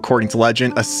 who, according to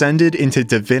legend, ascended into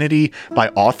divinity by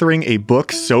authoring a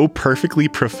book so perfectly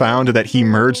profound that he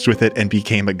merged with it and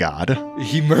became a god.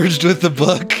 He merged with the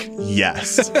book?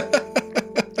 Yes.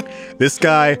 This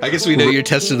guy... I guess we know you're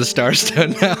testing the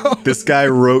Starstone now. This guy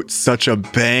wrote such a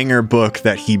banger book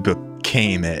that he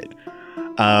became it.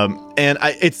 And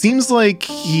it seems like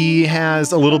he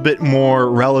has a little bit more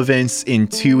relevance in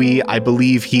Tui. I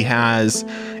believe he has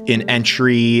an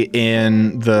entry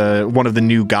in one of the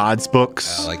new Gods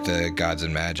books. Like the Gods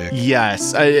and Magic.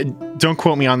 Yes. Don't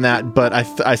quote me on that, but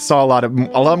I saw a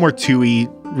lot more Tui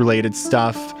related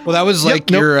stuff. Well, that was like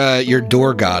your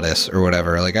door goddess or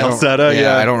whatever. Like Elseta,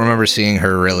 yeah. I don't remember seeing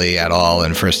her really at all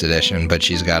in first edition, but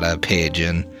she's got a page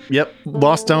in. Yep.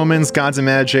 Lost Omens, Gods and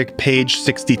Magic, page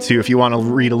 62, if you want to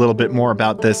read a little bit more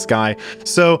about this guy.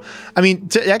 So, I mean,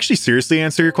 to actually seriously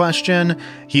answer your question,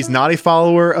 he's not a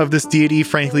follower of this deity,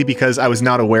 frankly, because I was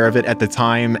not aware of it at the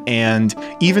time, and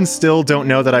even still don't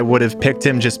know that I would have picked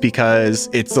him, just because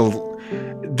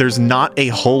there's not a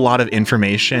whole lot of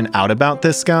information out about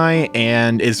this guy,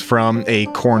 and is from a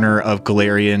corner of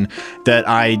Golarion that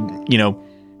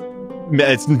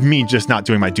it's me just not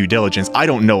doing my due diligence. I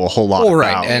don't know a whole lot about.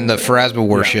 Right, and the Pharasma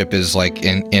worship is like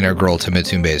integral to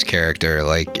Matumbe's character.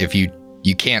 Like, if you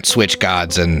can't switch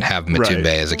gods and have Matumbe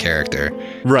as a character.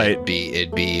 Right.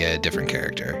 It'd be a different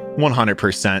character.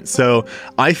 100%. So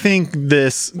I think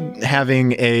this,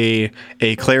 having a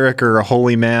cleric or a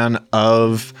holy man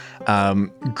of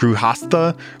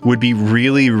Gruhastha would be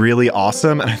really, really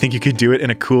awesome. And I think you could do it in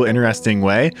a cool, interesting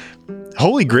way.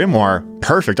 Holy Grimoire,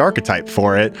 perfect archetype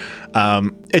for it.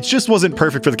 It just wasn't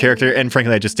perfect for the character. And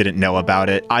frankly, I just didn't know about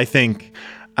it. I think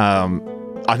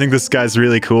I think this guy's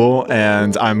really cool,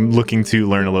 and I'm looking to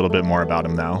learn a little bit more about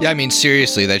him now. Yeah, I mean,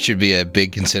 seriously, that should be a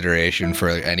big consideration for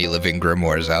any living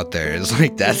grimoires out there. It's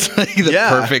like, that's like the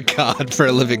perfect god for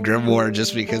a living grimoire,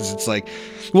 just because it's like,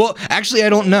 well, actually, I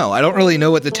don't know. I don't really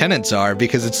know what the tenets are,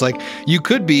 because it's like, you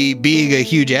could be being a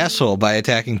huge asshole by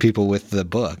attacking people with the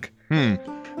book.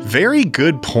 Very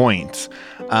good point.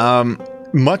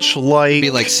 Much like... It'd be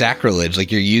like sacrilege,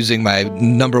 like you're using my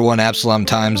 #1 Absalom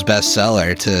Times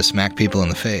bestseller to smack people in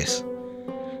the face.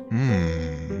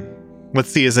 Let's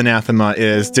see, his anathema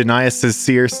is deny a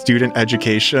sincere student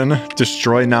education,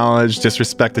 destroy knowledge,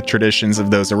 disrespect the traditions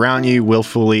of those around you,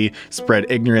 willfully spread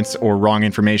ignorance or wrong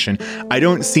information. I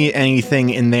don't see anything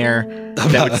in there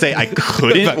that would say I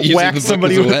couldn't whack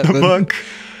somebody with the book.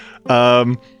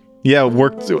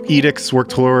 Edicts work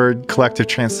toward collective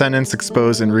transcendence,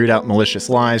 expose and root out malicious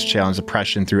lies, challenge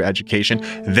oppression through education.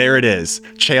 There it is.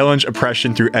 Challenge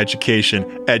oppression through education.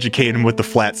 Educate them with the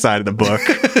flat side of the book.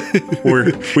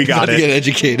 We got it. Get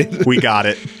educated. We got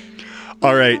it.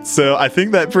 All right, so I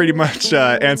think that pretty much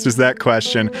answers that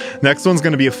question. Next one's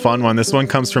going to be a fun one. This one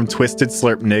comes from Twisted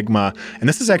Slurp Nigma, and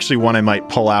this is actually one I might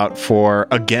pull out for,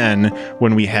 again,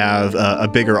 when we have a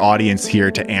bigger audience here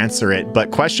to answer it.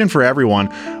 But question for everyone,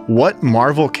 what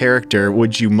Marvel character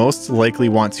would you most likely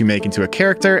want to make into a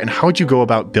character, and how would you go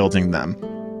about building them?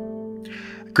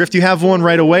 Griff, do you have one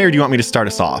right away, or do you want me to start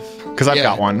us off? Because I've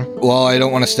got one. Well, I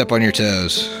don't want to step on your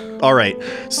toes. All right,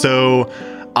 so...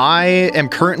 I am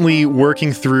currently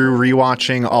working through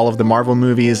rewatching all of the Marvel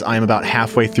movies. I'm about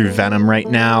halfway through Venom right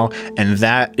now, and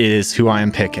that is who I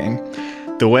am picking.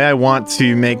 The way I want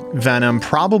to make Venom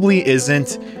probably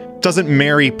doesn't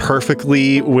marry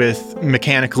perfectly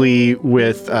mechanically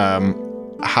with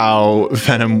how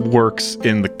Venom works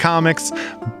in the comics,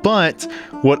 but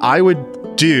what I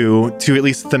would do to at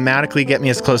least thematically get me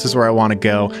as close as where I want to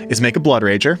go is make a Blood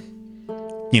Rager.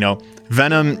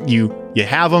 Venom, you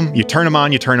have him, you turn him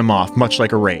on, you turn him off, much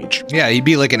like a rage. Yeah, he'd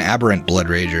be like an aberrant Blood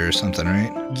Rager or something, right?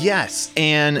 Yes,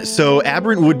 and so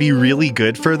aberrant would be really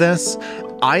good for this.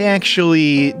 I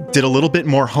actually did a little bit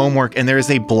more homework, and there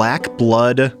is a Black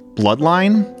Blood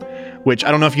bloodline, which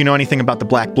I don't know if you know anything about the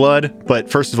Black Blood, but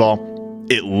first of all,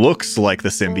 it looks like the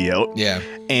symbiote. Yeah.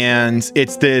 And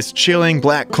it's this chilling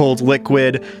black cold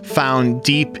liquid found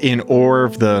deep in ore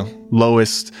of the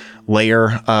lowest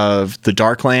layer of the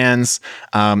Darklands.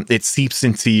 It seeps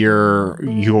into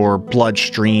your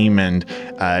bloodstream and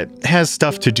has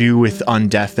stuff to do with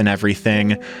undeath and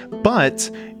everything. But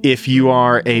if you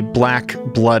are a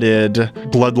black-blooded,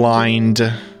 bloodlined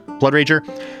Blood Rager,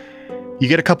 you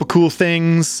get a couple cool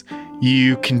things.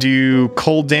 You can do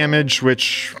cold damage,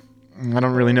 which I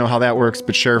don't really know how that works,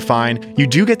 but sure, fine. You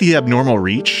do get the abnormal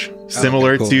reach,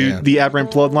 similar to the aberrant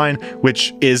bloodline,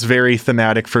 which is very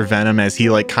thematic for Venom as he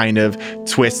kind of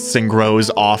twists and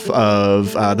grows off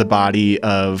of the body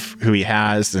of who he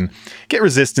has and get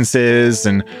resistances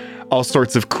and all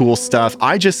sorts of cool stuff.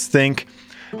 I just think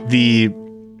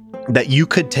that you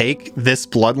could take this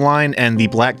bloodline and the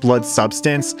black blood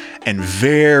substance and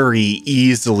very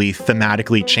easily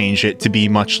thematically change it to be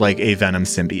much like a Venom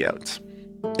symbiote.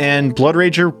 And Blood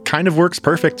Rager kind of works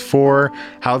perfect for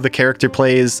how the character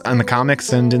plays on the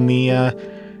comics and in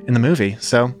the movie.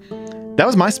 So that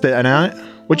was my spit on it.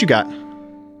 What you got?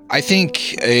 I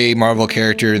think a Marvel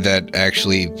character that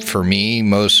actually, for me,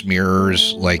 most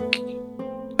mirrors like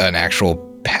an actual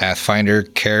Pathfinder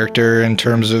character in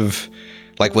terms of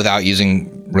without using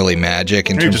really magic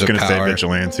in terms of power. You're just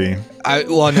going to say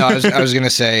vigilante. I was going to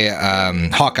say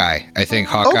Hawkeye. I think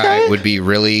Hawkeye would be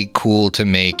really cool to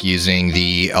make using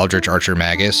the Eldritch Archer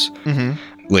Magus,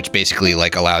 which basically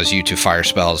allows you to fire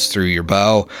spells through your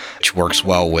bow, which works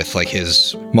well with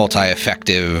his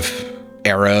multi-effective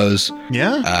arrows.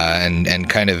 Yeah. And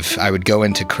kind of I would go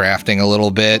into crafting a little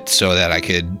bit so that I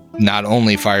could not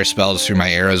only fire spells through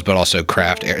my arrows, but also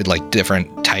craft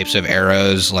different types of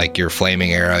arrows, like your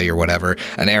flaming arrow, your whatever,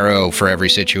 an arrow for every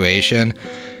situation.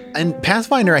 And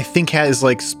Pathfinder, I think, has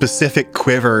specific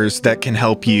quivers that can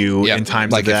help you in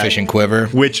times like of that. Like a fishing quiver.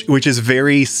 Which is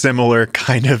very similar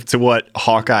kind of to what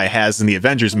Hawkeye has in the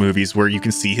Avengers movies, where you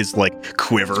can see his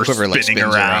quiver spinning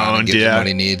around. And gives him what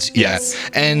he needs. Yes.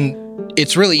 Yeah. And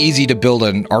it's really easy to build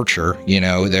an archer.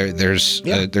 There's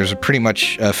a pretty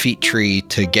much a feat tree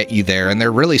to get you there, and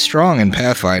they're really strong in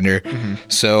Pathfinder.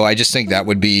 So I just think that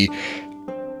would be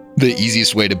the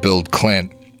easiest way to build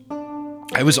Clint.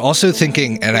 I was also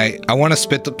thinking, and I want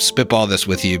to spitball this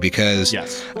with you because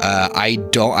I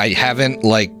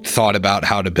haven't thought about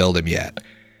how to build him yet.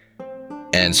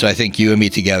 And so I think you and me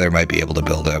together might be able to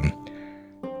build him.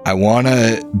 I want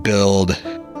to build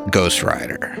Ghost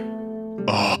Rider.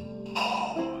 Oh.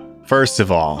 First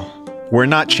of all, we're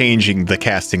not changing the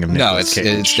casting of Nicolas Cage.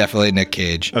 It's definitely Nick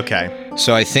Cage. Okay.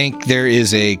 So I think there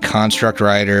is a construct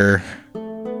rider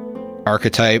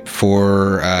archetype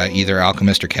for either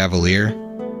Alchemist or Cavalier,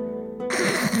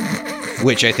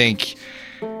 which I think,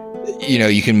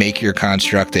 you can make your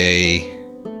construct a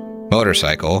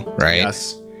motorcycle, right?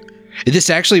 Yes. This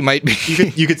actually might be.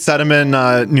 You could set him in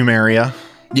Numeria.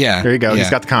 Yeah. There you go. Yeah. He's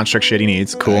got the construct shit he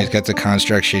needs. Cool. He's got the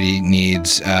construct shit he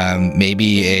needs.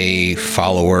 Maybe a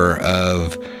follower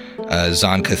of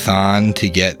Zon-Kathan to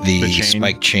get the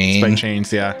spike chain. Spike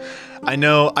chains, yeah. I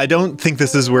know. I don't think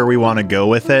this is where we want to go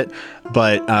with it,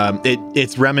 but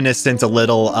it's reminiscent a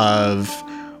little of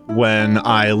when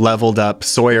I leveled up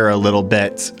Sawyer a little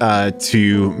bit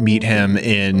to meet him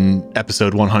in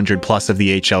episode 100 plus of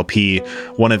the HLP.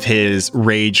 One of his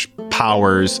rage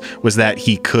powers was that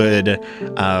he could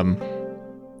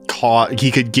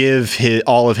give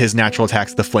all of his natural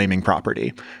attacks the flaming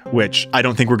property, which I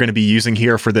don't think we're going to be using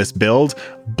here for this build,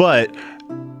 but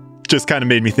just kind of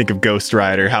made me think of Ghost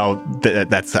Rider, how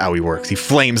that's how he works. He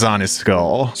flames on his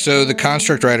skull. So the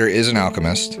construct rider is an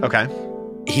alchemist. Okay.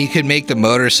 He could make the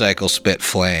motorcycle spit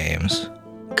flames.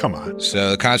 Come on.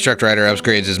 So the construct rider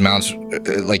upgrades his mount's,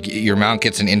 like your mount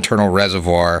gets an internal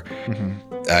reservoir.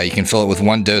 You can fill it with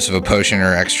 1 dose of a potion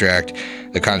or extract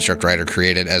the construct rider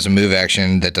created. As a move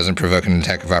action that doesn't provoke an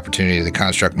attack of opportunity, the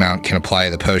construct mount can apply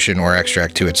the potion or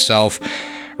extract to itself.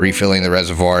 Refilling the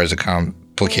reservoir is a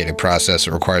complicated process.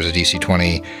 It requires a DC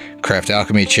 20 craft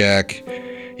alchemy check,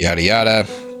 yada yada.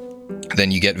 Then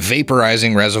you get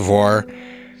vaporizing reservoir,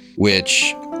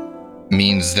 which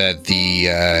means that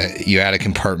you add a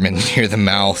compartment near the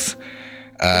mouth,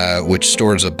 which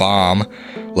stores a bomb.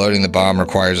 Loading the bomb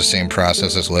requires the same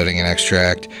process as loading an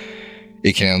extract.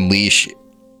 It can unleash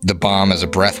the bomb as a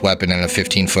breath weapon in a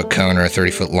 15-foot cone or a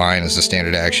 30-foot line as a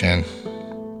standard action.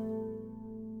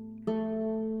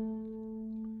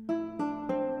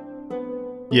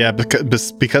 Yeah,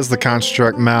 because the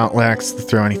construct mount lacks the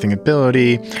throw anything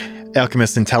ability,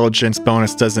 Alchemist intelligence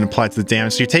bonus doesn't apply to the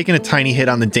damage. So you're taking a tiny hit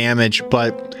on the damage,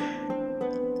 but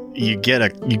you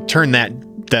turn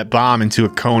that bomb into a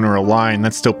cone or a line.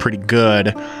 That's still pretty good.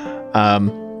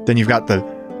 Then you've got the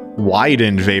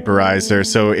widened vaporizer,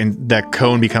 so that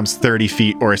cone becomes 30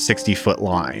 feet or a 60-foot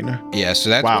line. Yeah, so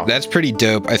that's pretty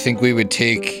dope. I think we would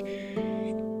take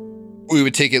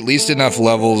at least enough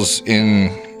levels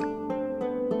in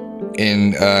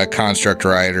Construct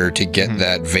Rider to get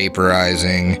that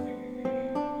vaporizing,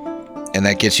 and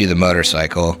that gets you the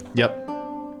motorcycle. Yep.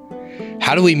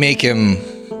 How do we make him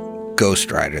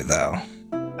Ghost Rider though?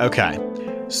 Okay.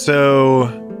 So,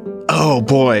 oh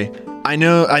boy. I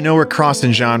know we're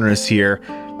crossing genres here,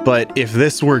 but if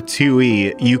this were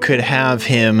 2E, you could have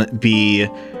him be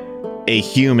a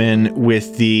human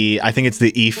with I think it's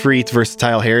the Ifrit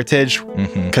versatile heritage,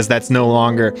 because that's no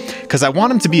longer, because I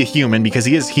want him to be a human because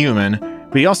he is human,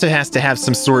 but he also has to have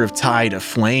some sort of tie to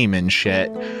flame and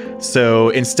shit. So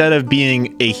instead of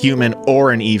being a human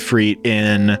or an Ifrit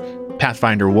in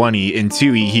Pathfinder 1E, in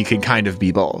 2E, he could kind of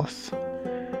be both.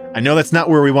 I know that's not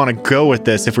where we want to go with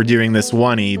this if we're doing this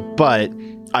 1E, but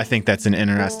I think that's an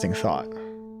interesting thought.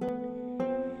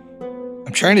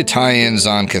 I'm trying to tie in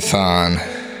Zon-Kathan.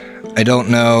 I don't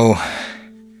know.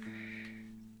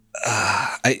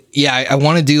 I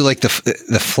want to do like the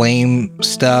flame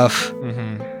stuff.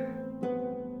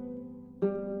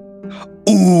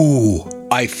 Ooh,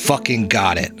 I fucking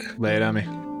got it. Lay it on me.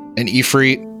 An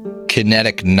Ifrit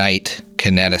kinetic knight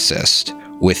kineticist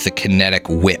with the kinetic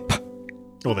whip.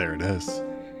 Well, there it is.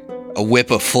 A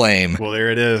whip of flame. Well, there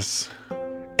it is.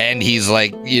 And he's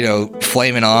like,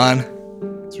 flaming on.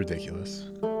 It's ridiculous.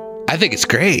 I think it's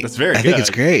great. That's very good. I think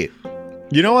it's great.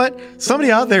 You know what?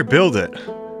 Somebody out there build it.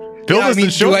 Do I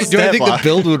think the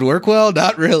build would work well?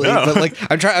 Not really. No. But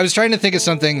I was trying to think of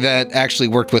something that actually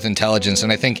worked with intelligence,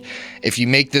 and I think if you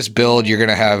make this build, you're going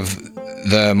to have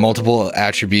the multiple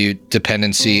attribute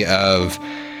dependency of,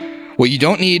 well, you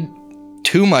don't need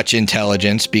too much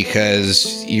intelligence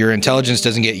because your intelligence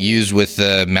doesn't get used with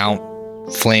the mount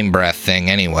flame breath thing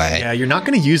anyway. Yeah, you're not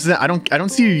going to use that. I don't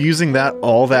see you using that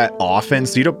all that often,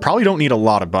 so you probably don't need a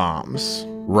lot of bombs.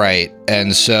 Right.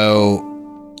 And so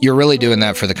you're really doing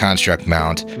that for the construct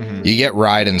mount. You get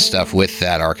ride and stuff with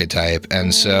that archetype,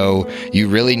 and so you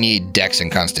really need Dex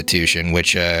and Constitution,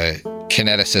 which a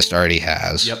kineticist already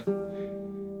has. Yep.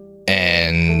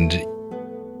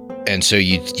 And so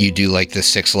you do like the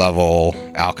 6th level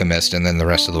alchemist, and then the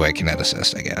rest of the way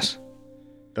kineticist, I guess.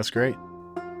 That's great.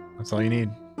 That's all you need.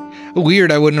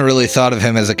 Weird, I wouldn't have really thought of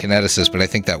him as a kineticist, but I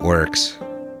think that works.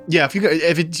 Yeah, if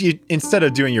you instead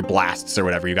of doing your blasts or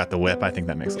whatever, you got the whip, I think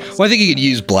that makes sense. Well, I think you could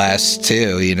use blasts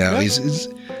too, Yeah.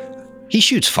 He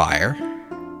shoots fire.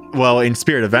 Well, in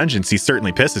Spirit of Vengeance, he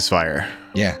certainly pisses fire.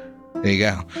 Yeah. There you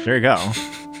go. There you go.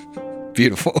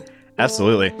 Beautiful.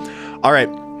 Absolutely. All right.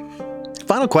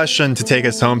 Final question to take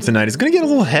us home tonight is going to get a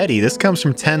little heady. This comes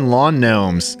from 10 Lawn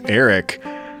Gnomes. Eric,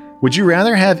 would you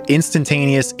rather have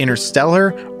instantaneous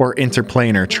interstellar or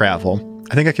interplanar travel?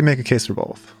 I think I can make a case for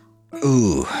both.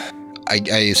 Ooh. I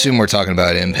assume we're talking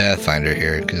about in Pathfinder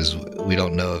here because we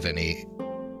don't know of any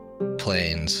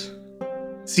planes.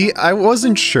 See, I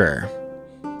wasn't sure.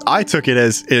 I took it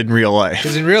as in real life.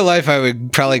 Because in real life, I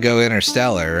would probably go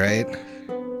interstellar, right?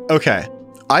 Okay.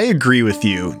 I agree with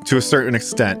you to a certain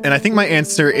extent. And I think my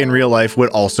answer in real life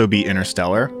would also be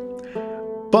interstellar.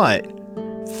 But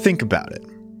think about it.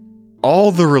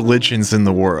 All the religions in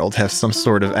the world have some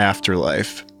sort of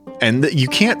afterlife. And you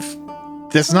can't...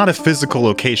 That's not a physical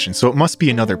location, so it must be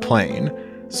another plane.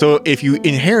 So if you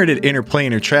inherited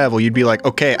interplanar travel, you'd be like,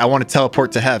 okay, I want to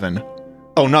teleport to heaven.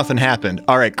 Oh, nothing happened.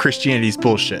 All right, Christianity's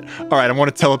bullshit. All right, I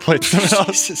want to teleport to someone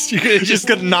else. You're just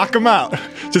going to knock them out.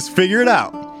 Just figure it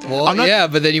out. Well, yeah,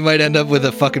 but then you might end up with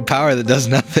a fucking power that does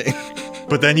nothing.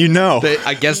 But then you know.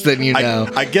 I guess then you know.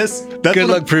 I guess that's good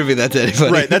luck proving that to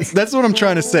anybody. Right, that's what I'm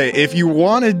trying to say. If you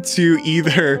wanted to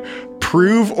either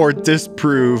prove or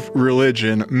disprove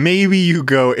religion, maybe you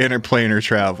go interplanar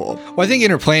travel. Well, I think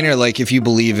interplanar, like if you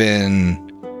believe in,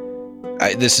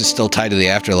 this is still tied to the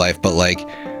afterlife, but like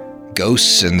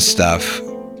ghosts and stuff.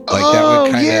 Like that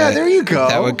would kind of, yeah, there you go.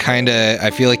 That would kind of, I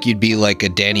feel like you'd be like a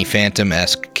Danny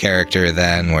Phantom-esque character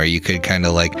then, where you could kind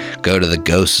of like go to the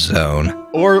ghost zone.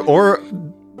 Or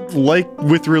like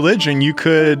with religion, you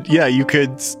could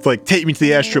like take me to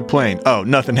the astral plane. Oh,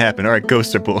 nothing happened. All right,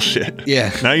 ghosts are bullshit.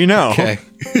 Yeah. Now you know. Okay.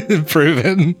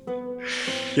 Proven.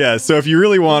 Yeah, so if you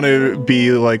really want to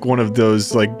be like one of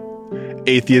those like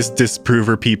atheist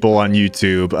disprover people on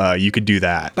YouTube, you could do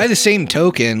that. By the same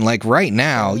token, like right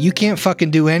now, you can't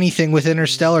fucking do anything with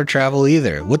interstellar travel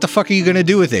either. What the fuck are you gonna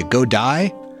do with it? Go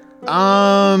die?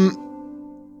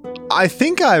 I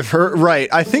think I've heard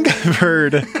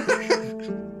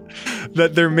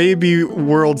that there may be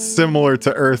worlds similar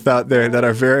to Earth out there that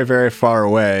are very, very far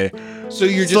away. So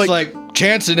you're just like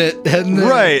chancing it, heading there.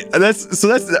 Right. That's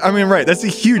a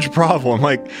huge problem.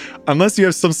 Like, unless you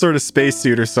have some sort of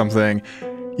spacesuit or something,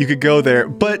 you could go there.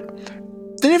 But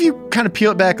then if you kind of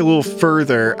peel it back a little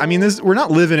further, I mean, we're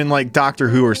not living in like Doctor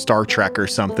Who or Star Trek or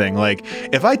something. Like,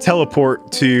 if I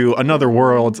teleport to another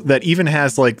world that even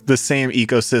has like the same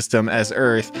ecosystem as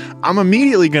Earth, I'm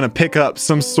immediately going to pick up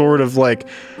some sort of like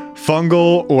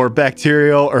fungal or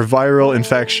bacterial or viral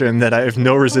infection that I have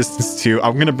no resistance to.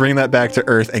 I'm going to bring that back to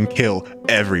Earth and kill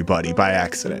everybody by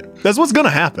accident. That's what's going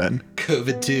to happen.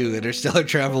 COVID-2, interstellar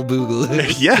travel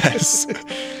boogaloo. Yes.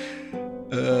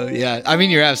 Yeah, I mean,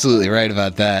 you're absolutely right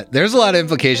about that. There's a lot of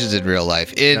implications in real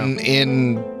life.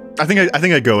 I think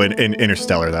I'd go in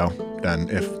Interstellar though. Then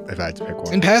if I had to pick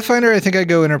one. In Pathfinder, I think I'd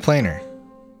go interplanar.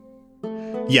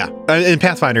 Yeah, in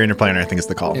Pathfinder, interplanar I think is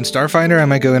the call. In Starfinder, I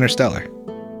might go interstellar,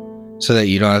 so that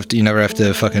you never have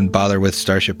to fucking bother with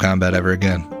starship combat ever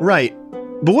again. Right,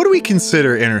 but what do we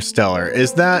consider interstellar?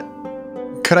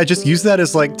 Could I just use that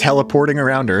as like teleporting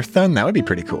around Earth? Then that would be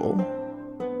pretty cool.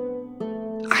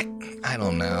 I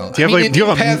don't know. Do you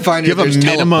have a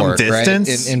minimum distance?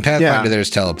 Right? In Pathfinder,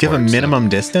 there's teleport. Do you have a minimum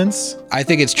distance? I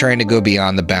think it's trying to go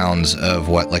beyond the bounds of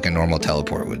what like a normal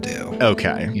teleport would do.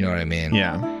 Okay. You know what I mean?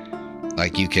 Yeah.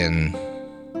 Like you can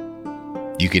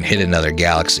hit another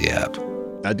galaxy up.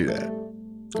 I'd do that.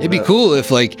 It'd be cool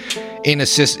if like in a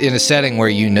setting where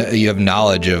you have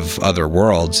knowledge of other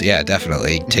worlds. Yeah,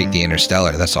 definitely take the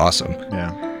interstellar. That's awesome.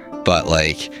 Yeah. But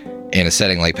like in a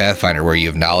setting like Pathfinder where you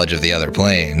have knowledge of the other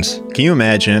planes. Can you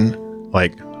imagine,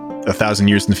 like, 1,000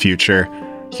 years in the future,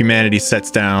 humanity sets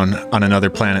down on another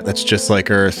planet that's just like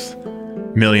Earth,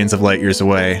 millions of light years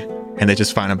away, and they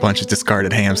just find a bunch of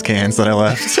discarded Hams cans that I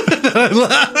left?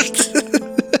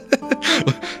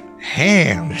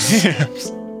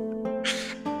 Hams.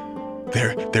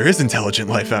 There is intelligent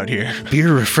life out here.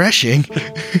 Beer refreshing.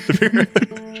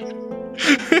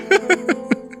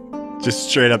 Just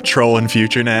straight up trolling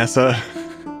future NASA.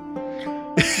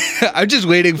 I'm just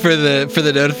waiting for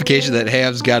the notification that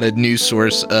Ham's got a new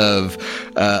source of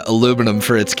aluminum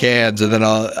for its cans, and then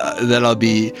I'll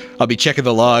be checking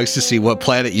the logs to see what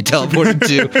planet you teleported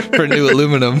to for new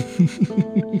aluminum.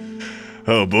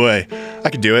 Oh boy, I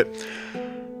could do it.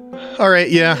 All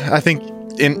right, yeah, I think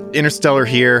Interstellar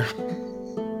here,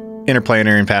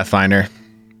 Interplanar and Pathfinder.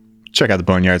 Check out the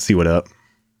Boneyard, see what up.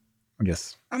 I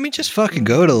guess. I mean, just fucking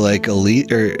go to like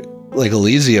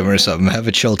Elysium or something. Have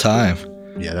a chill time.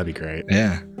 Yeah, that'd be great.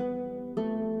 Yeah.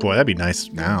 Boy, that'd be nice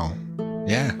now.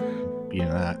 Yeah. Being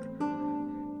that.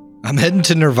 I'm heading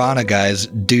to Nirvana, guys.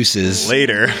 Deuces.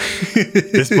 Later.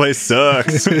 This place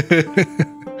sucks.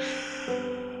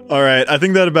 All right, I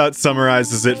think that about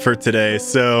summarizes it for today.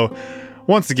 So,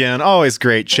 once again, always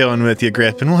great chilling with you,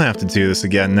 Griff, and we'll have to do this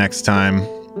again next time.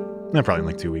 Probably in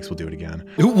like 2 weeks we'll do it again.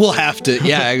 We'll have to.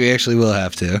 Yeah, we actually will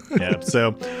have to. Yeah,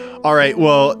 so, all right,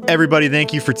 well, everybody,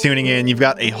 thank you for tuning in. You've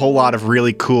got a whole lot of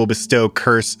really cool Bestow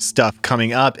Curse stuff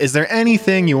coming up. Is there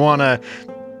anything you want to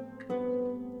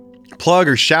plug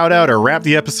or shout out or wrap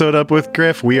the episode up with,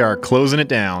 Griff? We are closing it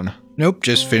down. Nope,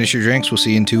 just finish your drinks. We'll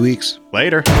see you in 2 weeks.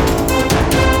 Later.